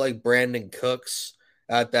also like Brandon Cooks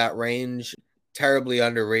at that range. Terribly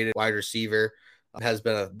underrated wide receiver. Has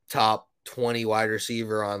been a top 20 wide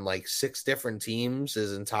receiver on like 6 different teams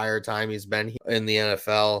his entire time he's been in the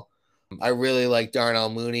NFL. I really like Darnell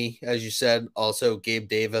Mooney, as you said. Also, Gabe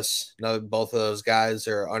Davis. Both of those guys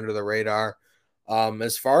are under the radar.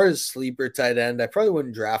 As far as sleeper tight end, I probably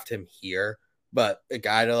wouldn't draft him here, but a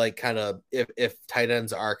guy to like kind of if tight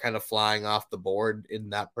ends are kind of flying off the board in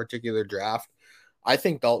that particular draft, I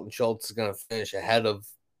think Dalton Schultz is going to finish ahead of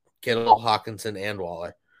Kittle, Hawkinson, and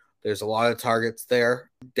Waller. There's a lot of targets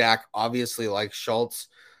there. Dak obviously likes Schultz.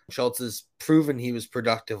 Schultz has proven he was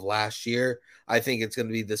productive last year. I think it's going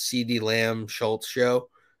to be the CeeDee Lamb Schultz show.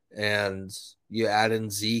 And you add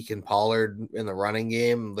in Zeke and Pollard in the running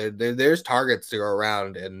game. There's targets to go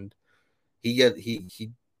around. And he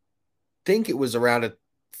think it was around a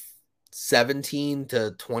 17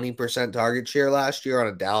 to 20% target share last year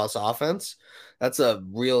on a Dallas offense. That's a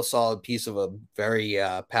real solid piece of a very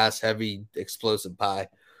pass-heavy, explosive pie.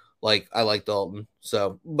 I like Dalton.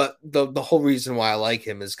 So, but the whole reason why I like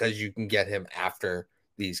him is because you can get him after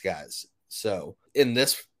these guys. So, in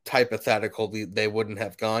this hypothetically they wouldn't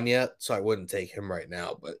have gone yet, so I wouldn't take him right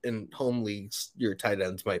now. But in home leagues, your tight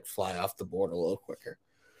ends might fly off the board a little quicker.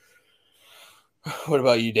 What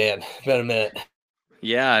about you, Dan? Been a minute.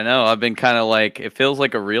 Yeah, I know. I've been kind of like, it feels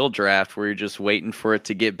like a real draft where you're just waiting for it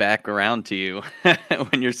to get back around to you.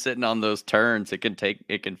 When you're sitting on those turns, it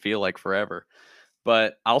can feel like forever.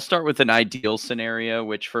 But I'll start with an ideal scenario,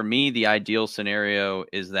 which for me, the ideal scenario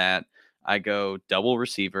is that I go double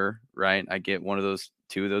receiver, right? I get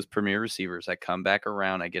two of those premier receivers. I come back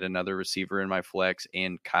around, I get another receiver in my flex,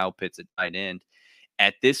 and Kyle Pitts at tight end.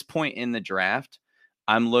 At this point in the draft,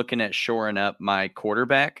 I'm looking at shoring up my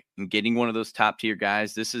quarterback and getting one of those top tier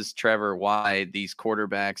guys. This is, Trevor, why these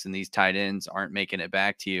quarterbacks and these tight ends aren't making it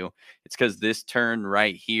back to you. It's because this turn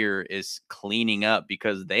right here is cleaning up,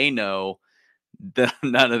 because they know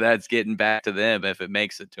none of that's getting back to them if it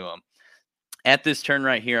makes it to them. At this turn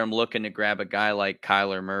right here, I'm looking to grab a guy like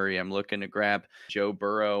Kyler Murray. I'm looking to grab Joe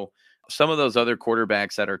Burrow. Some of those other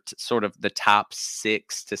quarterbacks that are sort of the top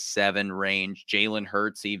 6 to 7 range, Jalen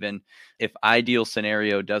Hurts even. If ideal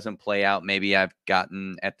scenario doesn't play out, maybe I've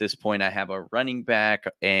gotten, at this point, I have a running back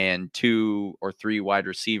and 2 or 3 wide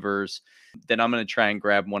receivers. Then I'm going to try and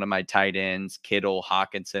grab one of my tight ends, Kittle,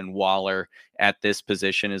 Hawkinson, Waller. At this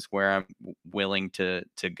position is where I'm willing to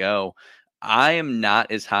go. I am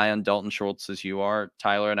not as high on Dalton Schultz as you are,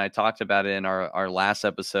 Tyler, and I talked about it in our last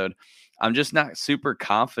episode. I'm just not super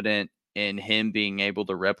confident in him being able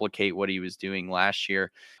to replicate what he was doing last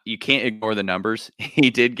year. You can't ignore the numbers. He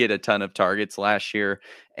did get a ton of targets last year.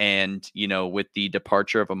 And, with the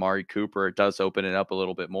departure of Amari Cooper, it does open it up a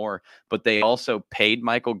little bit more. But they also paid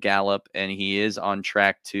Michael Gallup, and he is on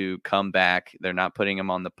track to come back. They're not putting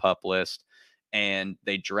him on the PUP list. And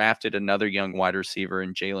they drafted another young wide receiver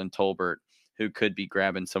in Jalen Tolbert, who could be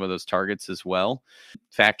grabbing some of those targets as well.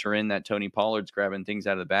 Factor in that Tony Pollard's grabbing things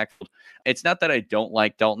out of the backfield. It's not that I don't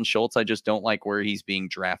like Dalton Schultz. I just don't like where he's being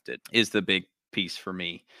drafted is the big piece for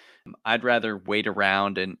me. I'd rather wait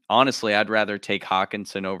around. And honestly, I'd rather take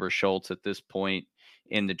Hawkinson over Schultz at this point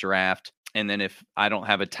in the draft. And then if I don't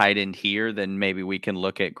have a tight end here, then maybe we can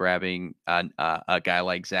look at grabbing a guy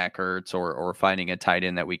like Zach Ertz or finding a tight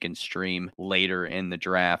end that we can stream later in the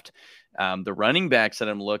draft. The running backs that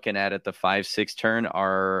I'm looking at the 5-6 turn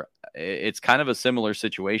it's kind of a similar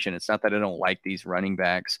situation. It's not that I don't like these running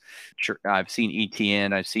backs. I've seen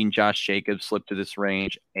ETN, I've seen Josh Jacobs slip to this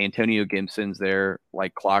range. Antonio Gibson's there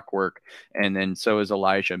like clockwork. And then so is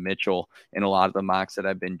Elijah Mitchell in a lot of the mocks that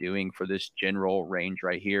I've been doing for this general range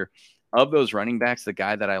right here. Of those running backs, the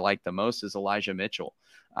guy that I like the most is Elijah Mitchell.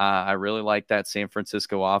 I really like that San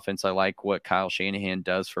Francisco offense. I like what Kyle Shanahan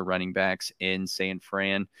does for running backs in San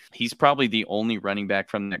Fran. He's probably the only running back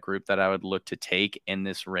from that group that I would look to take in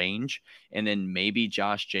this range. And then maybe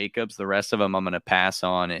Josh Jacobs. The rest of them I'm going to pass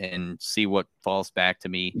on and see what falls back to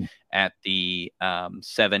me at the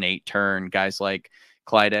 7-8 turn. Guys like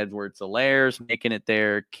Clyde Edwards-Helaire's making it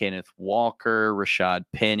there. Kenneth Walker, Rashad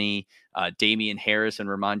Penny, Damian Harris, and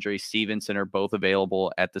Ramondre Stevenson are both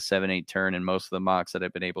available at the 7-8 turn in most of the mocks that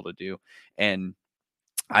I've been able to do. And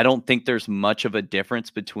I don't think there's much of a difference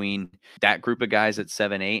between that group of guys at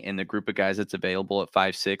 7-8 and the group of guys that's available at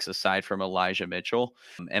 5-6, aside from Elijah Mitchell.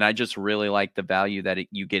 And I just really like the value that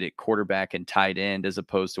you get at quarterback and tight end as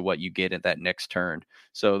opposed to what you get at that next turn.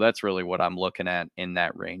 So that's really what I'm looking at in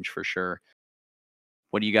that range for sure.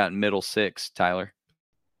 What do you got in middle 6, Tyler?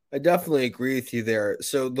 I definitely agree with you there.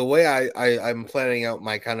 So the way I'm planning out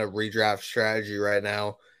my kind of redraft strategy right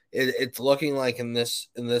now, it's looking like in this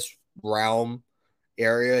realm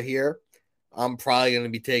area here, I'm probably going to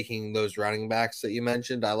be taking those running backs that you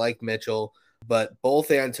mentioned. I like Mitchell, but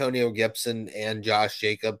both Antonio Gibson and Josh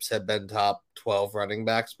Jacobs have been top 12 running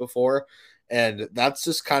backs before. And that's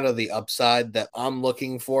just kind of the upside that I'm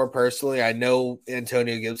looking for personally. I know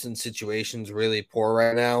Antonio Gibson's situation's really poor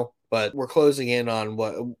right now, but we're closing in on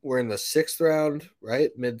we're in the 6th round, right?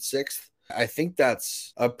 Mid-6th. I think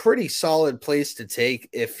that's a pretty solid place to take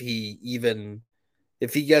if he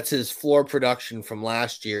gets his floor production from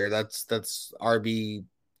last year. That's RB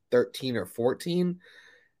 13 or 14.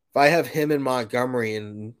 If I have him in Montgomery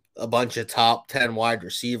and a bunch of top 10 wide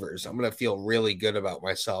receivers, I'm going to feel really good about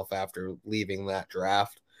myself after leaving that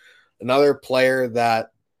draft. Another player that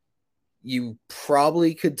you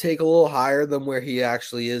probably could take a little higher than where he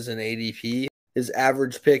actually is in ADP. His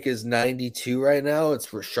average pick is 92 right now. It's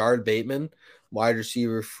Rashard Bateman, wide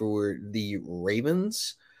receiver for the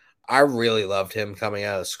Ravens. I really loved him coming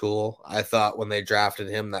out of school. I thought when they drafted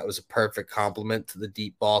him, that was a perfect complement to the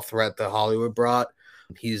deep ball threat that Hollywood brought.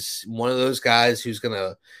 He's one of those guys who's going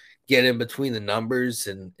to get in between the numbers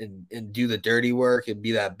and do the dirty work and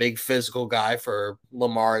be that big physical guy for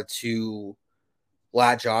Lamar to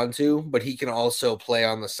latch onto, but he can also play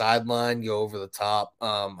on the sideline, go over the top.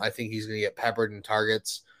 I think he's going to get peppered in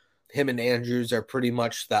targets. Him and Andrews are pretty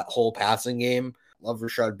much that whole passing game. Love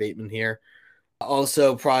Rashad Bateman here.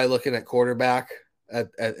 Also, probably looking at quarterback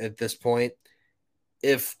at this point.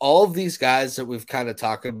 If all of these guys that we've kind of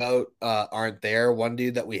talked about aren't there, one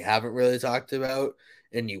dude that we haven't really talked about,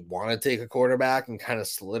 and you want to take a quarterback and kind of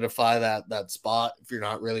solidify that spot, if you're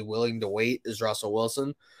not really willing to wait, is Russell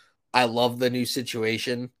Wilson. I love the new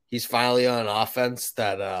situation. He's finally on an offense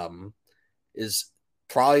that is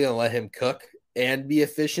probably going to let him cook and be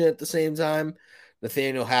efficient at the same time.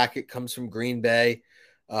 Nathaniel Hackett comes from Green Bay.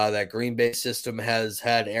 That Green Bay system has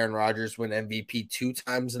had Aaron Rodgers win MVP 2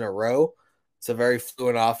 times in a row. It's a very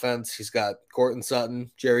fluent offense. He's got Courtland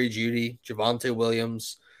Sutton, Jerry Jeudy, Javonte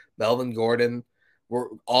Williams, Melvin Gordon. We're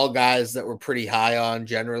all guys that we're pretty high on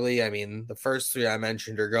generally. I mean, the first 3 I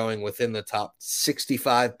mentioned are going within the top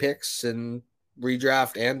 65 picks in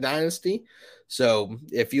redraft and dynasty. So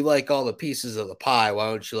if you like all the pieces of the pie, why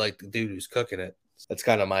don't you like the dude who's cooking it? That's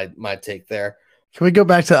kind of my take there. Can we go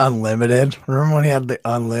back to unlimited? Remember when he had the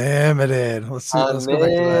unlimited? Let's go back to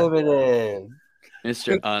that. Unlimited.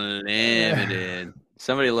 Mr. Unlimited.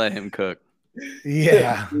 Somebody let him cook.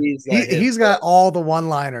 Yeah, Please let him he's got cook. all the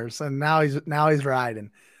one-liners, and now he's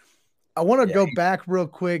riding. I want to go back real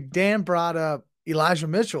quick. Dan brought up Elijah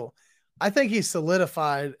Mitchell. I think he's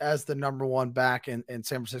solidified as the number 1 back in San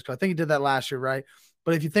Francisco. I think he did that last year, right?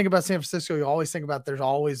 But if you think about San Francisco, you always think about there's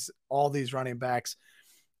always all these running backs.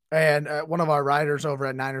 And one of our writers over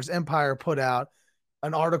at Niners Empire put out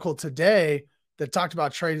an article today that talked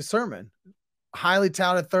about Trey Sermon, highly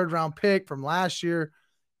touted 3rd-round pick from last year,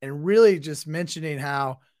 and really just mentioning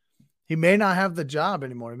how he may not have the job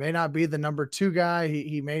anymore. He may not be the number 2 guy.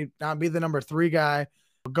 He may not be the number 3 guy.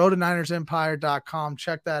 Go to NinersEmpire.com,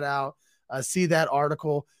 check that out, see that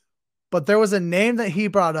article. But there was a name that he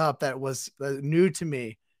brought up that was new to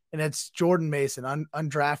me, and it's Jordan Mason,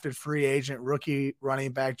 undrafted free agent, rookie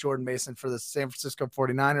running back Jordan Mason for the San Francisco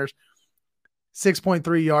 49ers.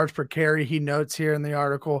 6.3 yards per carry, he notes here in the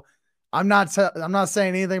article. I'm not saying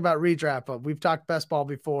anything about redraft, but we've talked best ball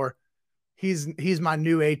before. He's my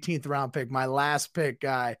new 18th round pick, my last pick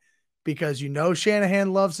guy, because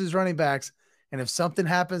Shanahan loves his running backs, and if something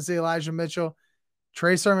happens to Elijah Mitchell,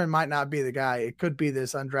 Trey Sermon might not be the guy. It could be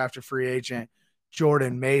this undrafted free agent,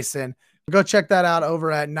 Jordan Mason. Go check that out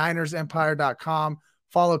over at NinersEmpire.com.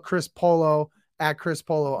 Follow Chris Polo at Chris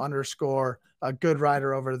Polo _ a good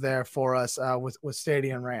writer over there for us with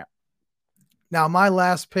Stadium Rant. Now, my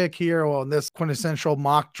last pick here, in this quintessential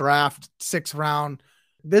mock draft, 6th round,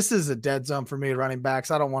 this is a dead zone for me, running backs.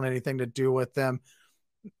 I don't want anything to do with them.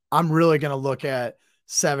 I'm really going to look at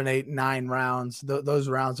 7, 8, 9 rounds. Those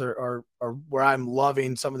rounds are where I'm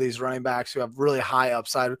loving some of these running backs who have really high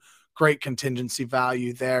upside, great contingency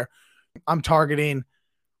value there. I'm targeting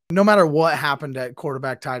no matter what happened at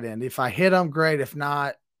quarterback, tight end. If I hit them, great. If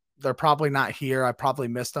not, they're probably not here. I probably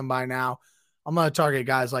missed them by now. I'm going to target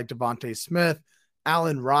guys like Devontae Smith,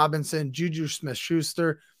 Allen Robinson, Juju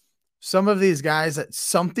Smith-Schuster. Some of these guys that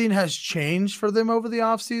something has changed for them over the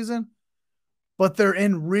offseason, but they're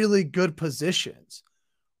in really good positions,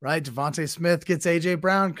 right? Devontae Smith gets A.J.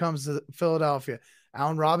 Brown, comes to Philadelphia.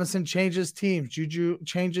 Allen Robinson changes teams. Juju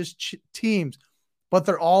changes teams, but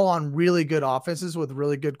they're all on really good offenses with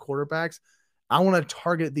really good quarterbacks. I want to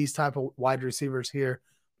target these type of wide receivers here,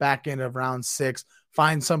 back end of round 6.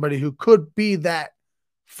 Find somebody who could be that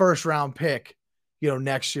 1st round pick,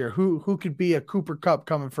 next year. Who could be a Cooper Kupp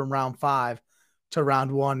coming from round 5 to round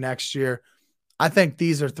 1 next year. I think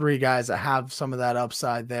these are 3 guys that have some of that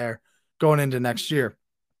upside there going into next year.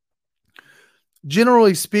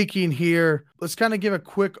 Generally speaking here, let's kind of give a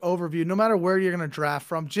quick overview, no matter where you're going to draft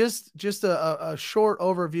from, just a short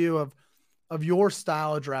overview of your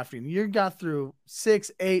style of drafting. You got through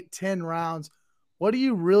 6, 8, 10 rounds. What do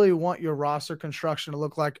you really want your roster construction to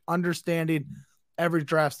look like? Understanding every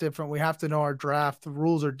draft's different. We have to know our draft. The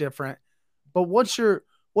rules are different. But what's your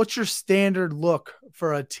standard look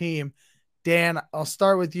for a team? Dan, I'll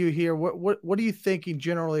start with you here. What are you thinking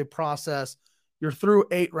generally process? You're through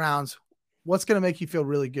 8 rounds. What's going to make you feel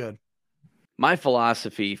really good? My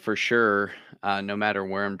philosophy for sure, no matter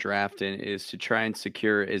where I'm drafting, is to try and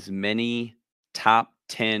secure as many top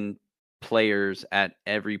 10 players at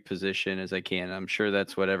every position as I can. I'm sure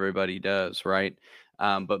that's what everybody does, right?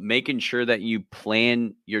 But making sure that you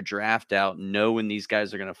plan your draft out, know when these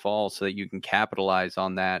guys are going to fall so that you can capitalize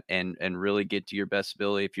on that and really get to your best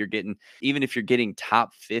ability. Even if you're getting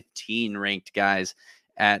top 15 ranked guys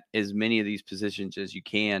at as many of these positions as you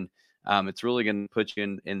can, it's really going to put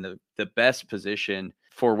you in the best position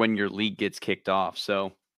for when your league gets kicked off.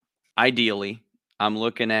 So ideally, I'm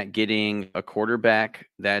looking at getting a quarterback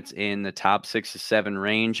that's in the top 6 to 7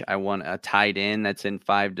 range. I want a tight end that's in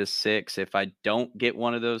 5 to 6. If I don't get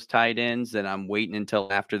one of those tight ends, then I'm waiting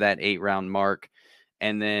until after that 8-round mark.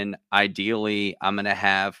 And then ideally, I'm going to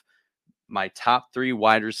have my top 3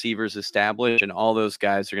 wide receivers established, and all those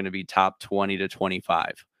guys are going to be top 20 to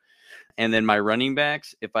 25. And then my running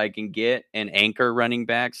backs, if I can get an anchor running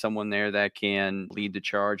back, someone there that can lead the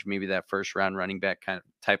charge, maybe that first round running back kind of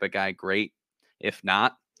type of guy, great. If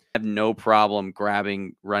not, I have no problem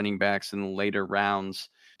grabbing running backs in the later rounds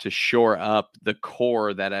to shore up the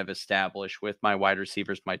core that I've established with my wide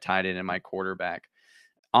receivers, my tight end, and my quarterback.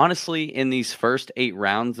 Honestly, in these first 8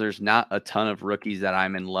 rounds, there's not a ton of rookies that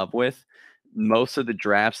I'm in love with. Most of the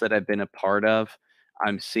drafts that I've been a part of,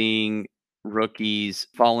 I'm seeing rookies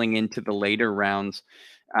falling into the later rounds.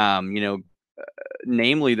 Um, you know,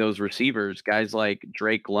 namely those receivers, guys like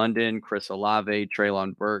Drake London, Chris Olave,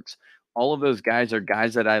 Treylon Burks. All of those guys are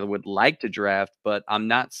guys that I would like to draft, but I'm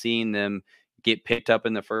not seeing them get picked up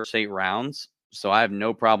in the first 8 rounds. So I have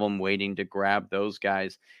no problem waiting to grab those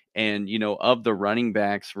guys. And, of the running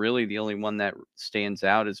backs, really the only one that stands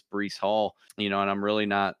out is Breece Hall, and I'm really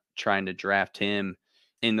not trying to draft him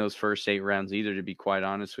in those first 8 rounds either, to be quite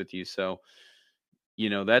honest with you. So,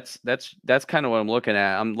 that's kind of what I'm looking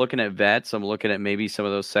at. I'm looking at vets. I'm looking at maybe some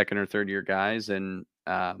of those second or third year guys, and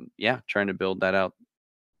trying to build that out.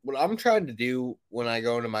 What I'm trying to do when I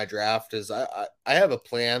go into my draft is I have a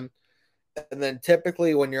plan, and then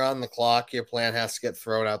typically when you're on the clock, your plan has to get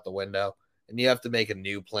thrown out the window, and you have to make a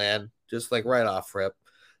new plan, just like right off rip.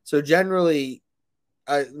 So generally,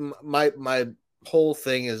 my whole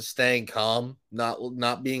thing is staying calm,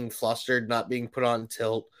 not being flustered, not being put on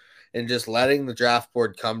tilt, and just letting the draft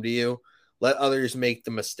board come to you. Let others make the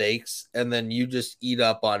mistakes, and then you just eat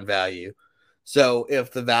up on value. So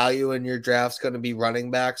if the value in your draft's going to be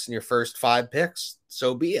running backs in your first 5 picks,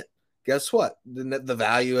 so be it. Guess what? The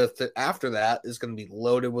value after that is going to be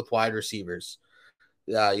loaded with wide receivers.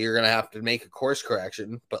 You're going to have to make a course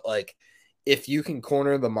correction, but if you can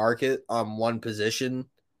corner the market on one position,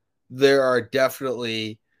 there are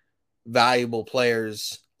definitely valuable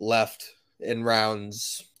players left in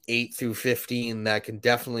rounds 8 through 15 that can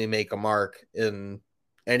definitely make a mark in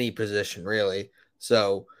any position, really.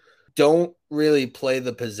 So don't really play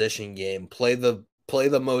the position game. Play the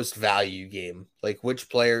most value game. Like, which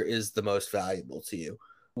player is the most valuable to you?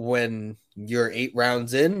 When you're 8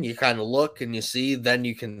 rounds in, you kind of look and you see, then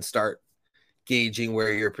you can start gauging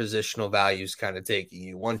where your positional value is kind of taking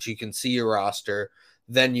you. Once you can see your roster,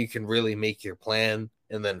 then you can really make your plan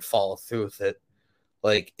and then follow through with it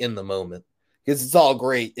in the moment. Because it's all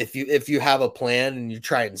great if you have a plan and you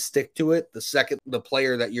try and stick to it. The second the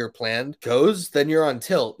player that your plan goes, then you're on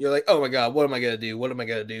tilt. You're like, oh my God, what am I going to do? What am I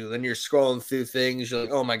going to do? Then you're scrolling through things. You're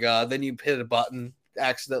like, oh my God. Then you hit a button,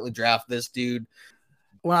 accidentally draft this dude.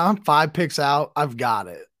 When I'm 5 picks out, I've got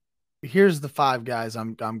it. Here's the 5 guys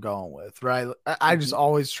I'm going with, right? I just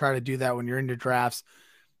always try to do that when you're into drafts.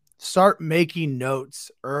 Start making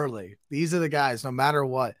notes early. These are the guys, no matter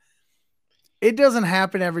what. It doesn't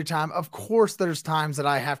happen every time. Of course, there's times that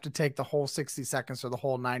I have to take the whole 60 seconds or the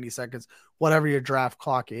whole 90 seconds, whatever your draft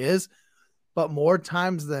clock is. But more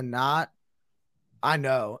times than not, I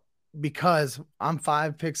know, because I'm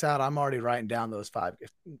 5 picks out, I'm already writing down those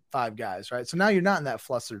five guys, right? So now you're not in that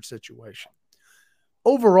flustered situation.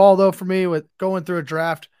 Overall, though, for me, with going through a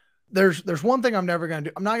draft, there's one thing I'm never going to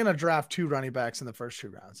do. I'm not going to draft 2 running backs in the first 2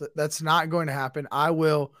 rounds. That's not going to happen. I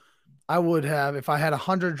would have, if I had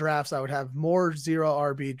 100 drafts, I would have more 0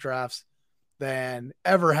 RB drafts than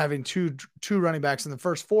ever having two running backs in the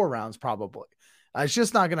first 4 rounds, probably. It's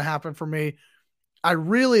just not going to happen for me. I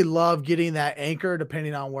really love getting that anchor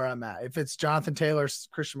depending on where I'm at. If it's Jonathan Taylor,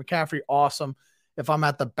 Christian McCaffrey, awesome. If I'm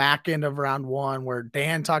at the back end of round 1, where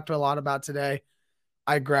Dan talked a lot about today,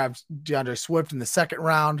 I grabbed DeAndre Swift in the 2nd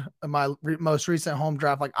round of my most recent home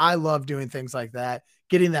draft. I love doing things like that,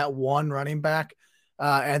 getting that one running back,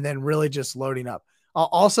 and then really just loading up. I'll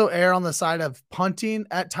also err on the side of punting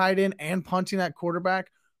at tight end and punting at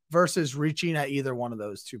quarterback versus reaching at either one of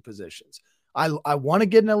those 2 positions. I want to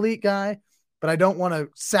get an elite guy, but I don't want to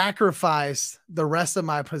sacrifice the rest of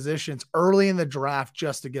my positions early in the draft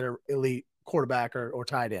just to get an elite quarterback or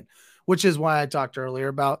tight end, which is why I talked earlier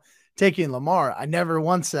about taking Lamar. I never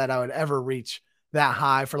once said I would ever reach that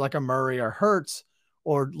high for a Murray or Hurts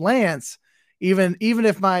or Lance, even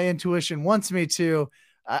if my intuition wants me to.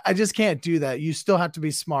 I just can't do that. You still have to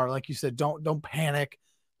be smart. Like you said, don't panic.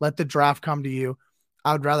 Let the draft come to you.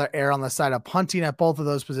 I would rather err on the side of punting at both of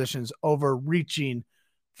those positions over reaching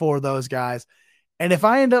for those guys. And if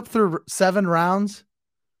I end up through 7 rounds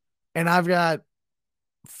and I've got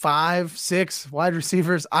 5, 6 wide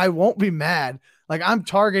receivers, I won't be mad. Like, I'm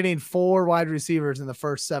targeting 4 wide receivers in the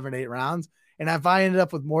first 7, 8 rounds. And if I ended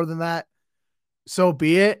up with more than that, so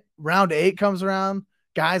be it. Round 8 comes around.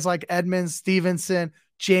 Guys like Edmonds, Stevenson,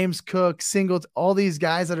 James Cook, Singleton, all these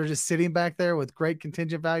guys that are just sitting back there with great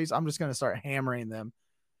contingent values, I'm just going to start hammering them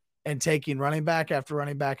and taking running back after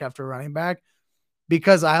running back after running back,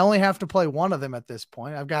 because I only have to play one of them at this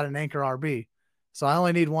point. I've got an anchor RB. So I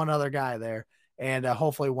only need one other guy there, and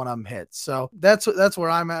hopefully one of them hits. So that's where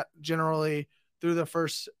I'm at generally through the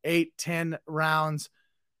first 8, 10 rounds.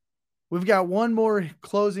 We've got one more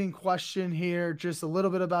closing question here, just a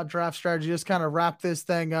little bit about draft strategy, just kind of wrap this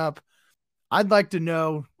thing up. I'd like to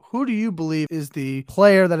know, who do you believe is the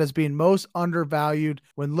player that is being most undervalued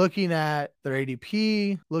when looking at their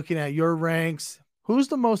ADP, looking at your ranks? Who's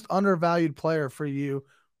the most undervalued player for you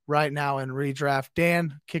right now in redraft?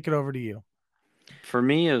 Dan, kick it over to you. For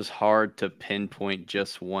me, it was hard to pinpoint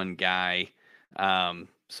just one guy. So I'm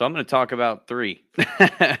going to talk about 3.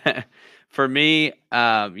 For me,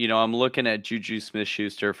 I'm looking at Juju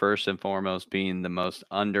Smith-Schuster first and foremost being the most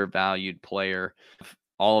undervalued player.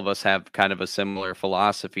 All of us have kind of a similar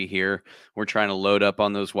philosophy here. We're trying to load up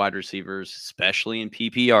on those wide receivers, especially in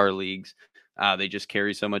PPR leagues. They just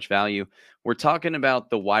carry so much value. We're talking about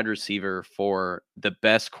the wide receiver for the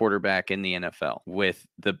best quarterback in the NFL, with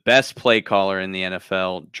the best play caller in the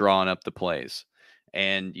NFL drawing up the plays.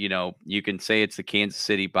 And, you can say it's the Kansas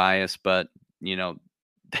City bias, but,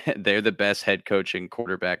 they're the best head coach and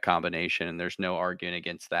quarterback combination, and there's no arguing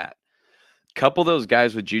against that. Couple those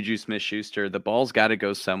guys with Juju Smith-Schuster, the ball's got to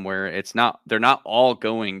go somewhere. They're not all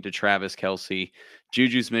going to Travis Kelce.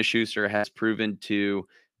 Juju Smith-Schuster has proven to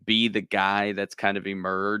be the guy that's kind of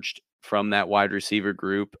emerged from that wide receiver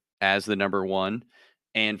group as the number one.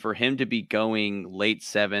 And for him to be going late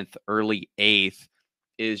 7th, early 8th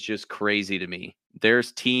is just crazy to me.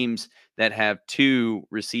 There's teams that have 2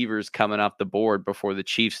 receivers coming off the board before the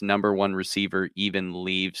Chiefs' number 1 receiver even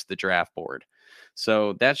leaves the draft board.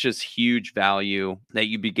 So that's just huge value that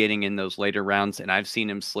you'd be getting in those later rounds. And I've seen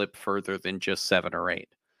him slip further than just 7 or 8.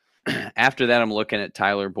 After that, I'm looking at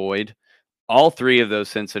Tyler Boyd. All 3 of those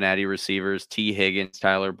Cincinnati receivers, T. Higgins,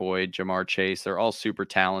 Tyler Boyd, Jamar Chase, they're all super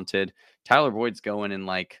talented. Tyler Boyd's going in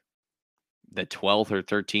like the 12th or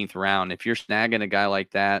 13th round. If you're snagging a guy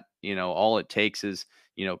like that, all it takes is,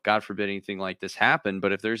 God forbid anything like this happen.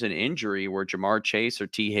 But if there's an injury where Jamar Chase or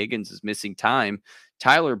T. Higgins is missing time,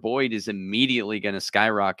 Tyler Boyd is immediately going to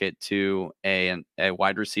skyrocket to a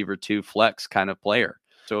wide receiver 2 flex kind of player.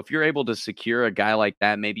 So if you're able to secure a guy like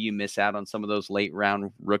that, maybe you miss out on some of those late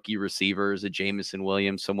round rookie receivers, a Jamison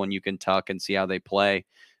Williams, someone you can tuck and see how they play.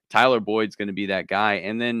 Tyler Boyd's going to be that guy.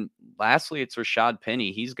 And then lastly, it's Rashad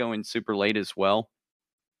Penny. He's going super late as well.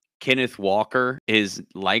 Kenneth Walker is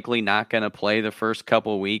likely not going to play the first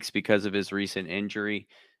couple of weeks because of his recent injury.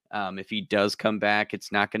 If he does come back,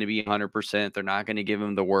 it's not going to be 100%. They're not going to give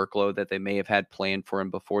him the workload that they may have had planned for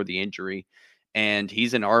him before the injury. And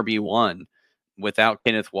he's an RB1. Without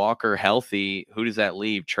Kenneth Walker healthy, who does that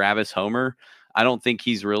leave? Travis Homer? I don't think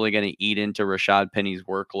he's really going to eat into Rashad Penny's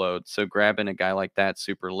workload. So grabbing a guy like that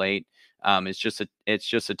super late, it's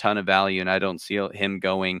just a ton of value, and I don't see him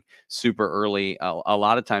going super early. A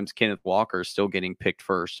lot of times, Kenneth Walker is still getting picked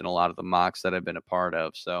first in a lot of the mocks that I've been a part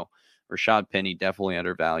of. So Rashad Penny definitely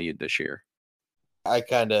undervalued this year. I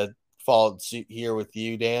kind of followed suit here with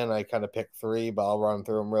you, Dan. I kind of picked 3, but I'll run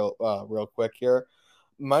through them real quick here.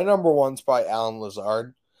 My number 1's probably Allen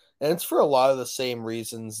Lazard. And it's for a lot of the same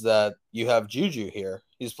reasons that you have Juju here.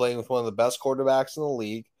 He's playing with one of the best quarterbacks in the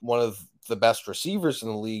league. One of the best receivers in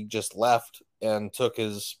the league just left and took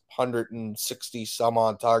his 160 some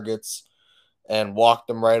odd targets and walked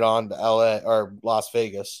them right on to LA or Las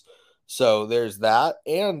Vegas. So there's that.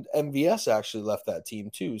 And MVS actually left that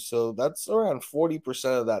team too. So that's around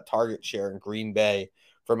 40% of that target share in Green Bay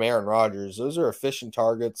from Aaron Rodgers. Those are efficient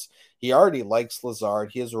targets. He already likes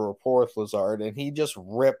Lazard. He has a rapport with Lazard, and he just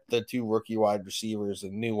ripped the 2 rookie wide receivers a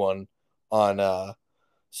new one on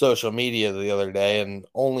social media the other day, and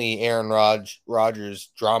only Aaron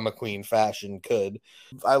Rodgers drama queen fashion could.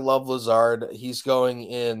 I love Lazard. He's going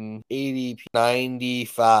in ADP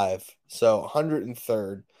 95, so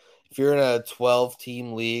 103rd. If you're in a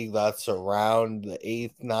 12-team league, that's around the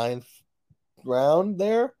 8th, 9th round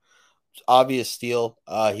there. Obvious steal.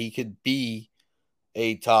 He could be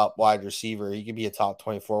a top wide receiver. He could be a top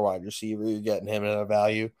 24 wide receiver. You're getting him at a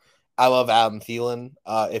value. I love Adam Thielen.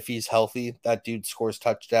 If he's healthy, that dude scores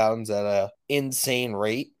touchdowns at a insane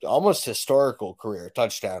rate, almost historical career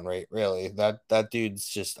touchdown rate. Really, that dude's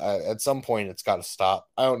just at some point it's got to stop.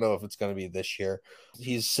 I don't know if it's going to be this year.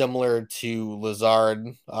 He's similar to Lazard,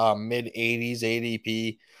 mid 80s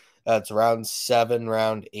ADP. That's round 7,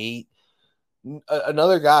 round 8.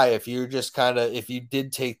 Another guy, if you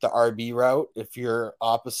did take the RB route, if you're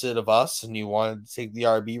opposite of us and you wanted to take the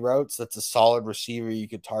RB routes, that's a solid receiver you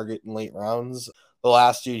could target in late rounds. The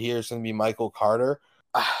last dude here is going to be Michael Carter.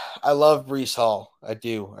 I love Breece Hall. I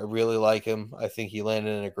do. I really like him. I think he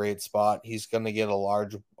landed in a great spot. He's going to get a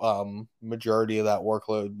large majority of that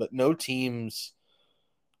workload, but no teams,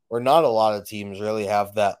 or not a lot of teams, really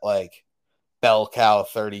have that like bell cow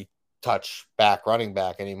 30 touch back running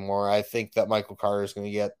back anymore. I think that Michael Carter is going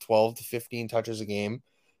to get 12 to 15 touches a game.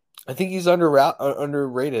 I think he's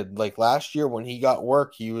underrated. Like last year when he got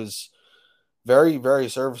work, he was very, very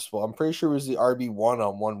serviceable. I'm pretty sure it was the RB1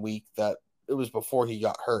 on 1 week that it was before he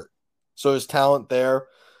got hurt. So his talent there,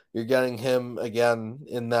 you're getting him again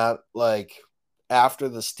in that like after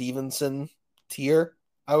the Stevenson tier,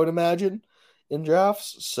 I would imagine, in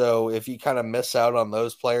drafts. So if you kind of miss out on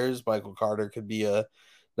those players, Michael Carter could be a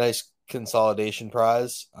nice consolidation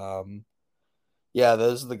prize. Yeah,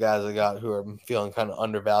 those are the guys I got who I'm feeling kind of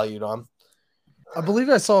undervalued on. I believe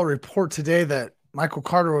I saw a report today that Michael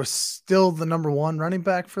Carter was still the number 1 running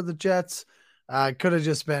back for the Jets. It could have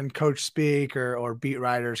just been coach speak or beat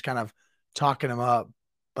writers kind of talking him up,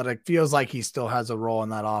 but it feels like he still has a role in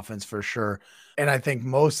that offense for sure. And I think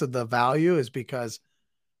most of the value is because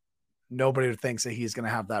nobody thinks that he's going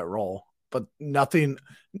to have that role. But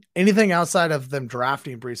anything outside of them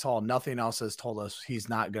drafting Breece Hall, nothing else has told us he's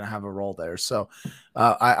not going to have a role there. So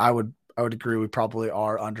I would agree. We probably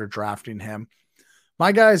are under drafting him.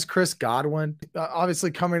 My guy is Chris Godwin,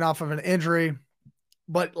 obviously coming off of an injury,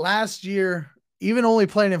 but last year, even only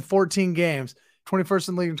playing in 14 games, 21st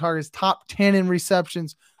in league in targets, top 10 in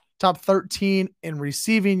receptions, top 13 in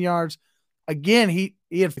receiving yards. Again, he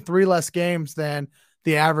had 3 less games than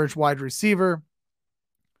the average wide receiver.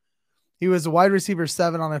 He was a wide receiver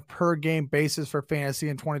 7 on a per game basis for fantasy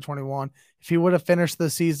in 2021. If he would have finished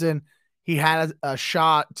the season, he had a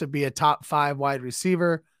shot to be a top 5 wide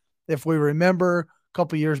receiver. If we remember a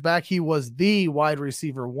couple years back, he was the wide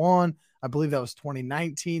receiver 1. I believe that was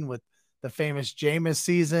 2019 with the famous Jameis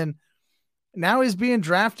season. Now he's being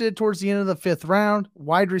drafted towards the end of the 5th round,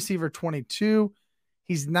 wide receiver 22.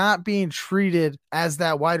 He's not being treated as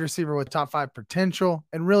that wide receiver with top 5 potential.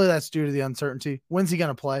 And really that's due to the uncertainty. When's he going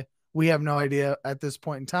to play? We have no idea at this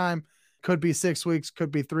point in time. Could be 6 weeks, could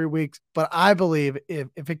be 3 weeks. But I believe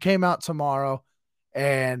if it came out tomorrow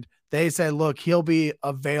and they say, look, he'll be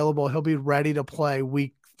available, he'll be ready to play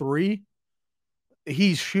week 3,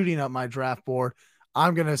 he's shooting up my draft board.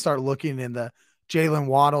 I'm going to start looking in the Jalen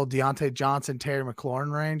Waddle, Deontay Johnson, Terry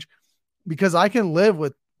McLaurin range, because I can live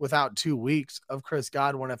without 2 weeks of Chris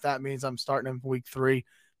Godwin if that means I'm starting him week 3,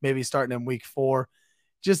 maybe starting him week 4.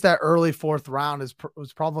 Just that early 4th round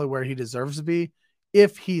was probably where he deserves to be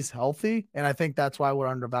if he's healthy. And I think that's why we're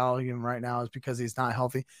undervaluing him right now, is because he's not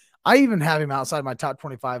healthy. I even have him outside my top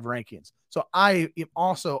 25 rankings. So I am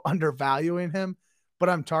also undervaluing him, but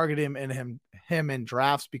I'm targeting him in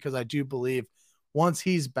drafts because I do believe once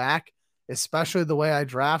he's back, especially the way I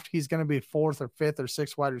draft, he's going to be 4th or 5th or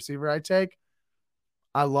 6th wide receiver I take.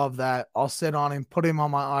 I love that. I'll sit on him, put him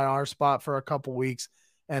on my IR spot for a couple weeks,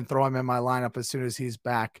 and throw him in my lineup as soon as he's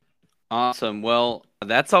back. Awesome. Well,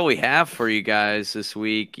 that's all we have for you guys this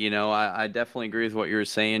week. You know, I definitely agree with what you were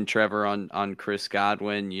saying, Trevor, on Chris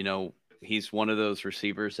Godwin. You know, he's one of those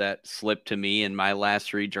receivers that slipped to me in my last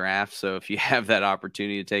 3 drafts. So if you have that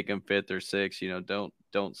opportunity to take him 5th or 6th, you know,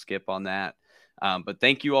 don't skip on that. But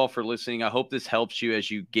thank you all for listening. I hope this helps you as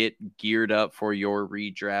you get geared up for your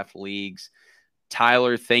redraft leagues.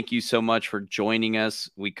 Tyler, thank you so much for joining us.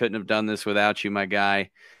 We couldn't have done this without you, my guy.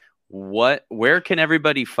 Where can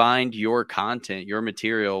everybody find your content, your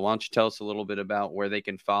material? Why don't you tell us a little bit about where they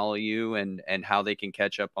can follow you and how they can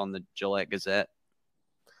catch up on the Gillette Gazette?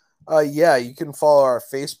 Yeah, you can follow our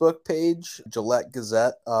Facebook page, Gillette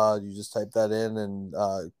Gazette. You just type that in and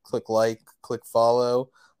click follow.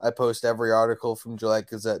 I post every article from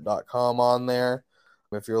GilletteGazette.com on there.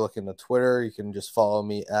 If you're looking at Twitter, you can just follow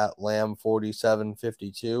me at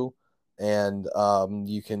Lamb4752. And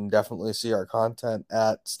you can definitely see our content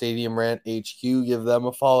at Stadium Rant HQ. Give them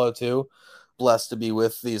a follow too. Blessed to be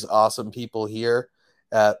with these awesome people here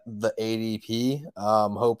at the ADP.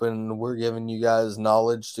 Hoping we're giving you guys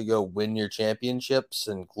knowledge to go win your championships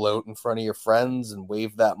and gloat in front of your friends and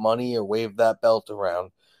wave that money or wave that belt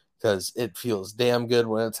around, because it feels damn good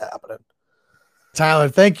when it's happening. Tyler,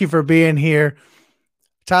 thank you for being here.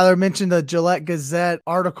 Tyler mentioned the Gillette Gazette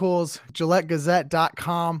articles,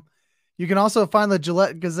 GilletteGazette.com. You can also find the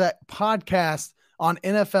Gillette Gazette podcast on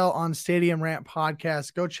NFL on Stadium Rant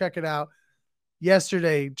podcast. Go check it out.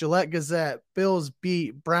 Yesterday, Gillette Gazette, Bills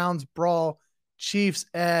beat, Browns brawl, Chiefs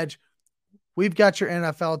edge. We've got your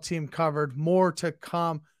NFL team covered. More to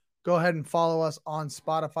come. Go ahead and follow us on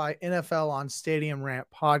Spotify, NFL on Stadium Rant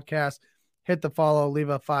podcast. Hit the follow, leave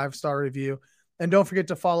a 5-star review. And don't forget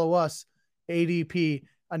to follow us, ADP,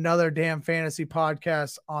 Another Damn Fantasy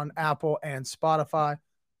podcast on Apple and Spotify.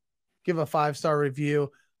 Give a 5-star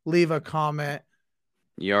review, leave a comment.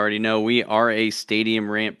 You already know we are a Stadium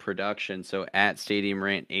Rant production. So at Stadium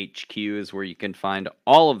Rant HQ is where you can find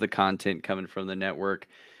all of the content coming from the network.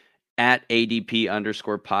 At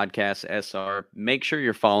ADP_podcast SR. Make sure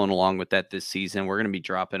you're following along with that this season. We're going to be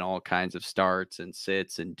dropping all kinds of starts and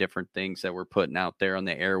sits and different things that we're putting out there on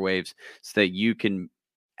the airwaves so that you can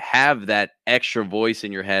have that extra voice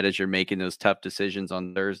in your head as you're making those tough decisions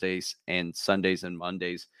on Thursdays and Sundays and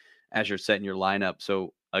Mondays as you're setting your lineup.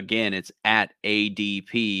 So again, it's at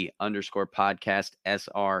ADP_podcast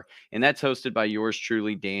SR. And that's hosted by yours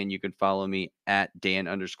truly, Dan. You can follow me at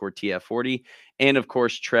Dan_TF40. And of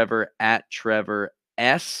course, Trevor at Trevor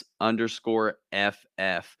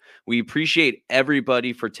S_FF. We appreciate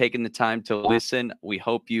everybody for taking the time to listen. We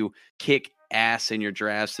hope you kick ass in your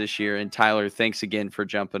drafts this year. And Tyler, thanks again for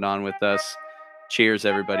jumping on with us. Cheers,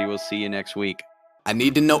 everybody. We'll see you next week. I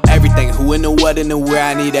need to know everything, who and the what and the where,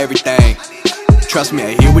 I need everything. Trust me,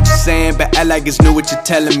 I hear what you're saying, but act like it's new what you're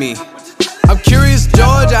telling me. I'm curious,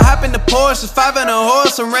 George, I hop in the Porsche, it's 5 and a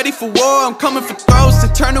horse, I'm ready for war, I'm coming for throats,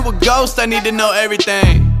 to turn to a ghost, I need to know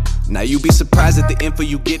everything. Now you be surprised at the info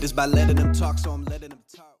you get is by letting them talk, so I'm letting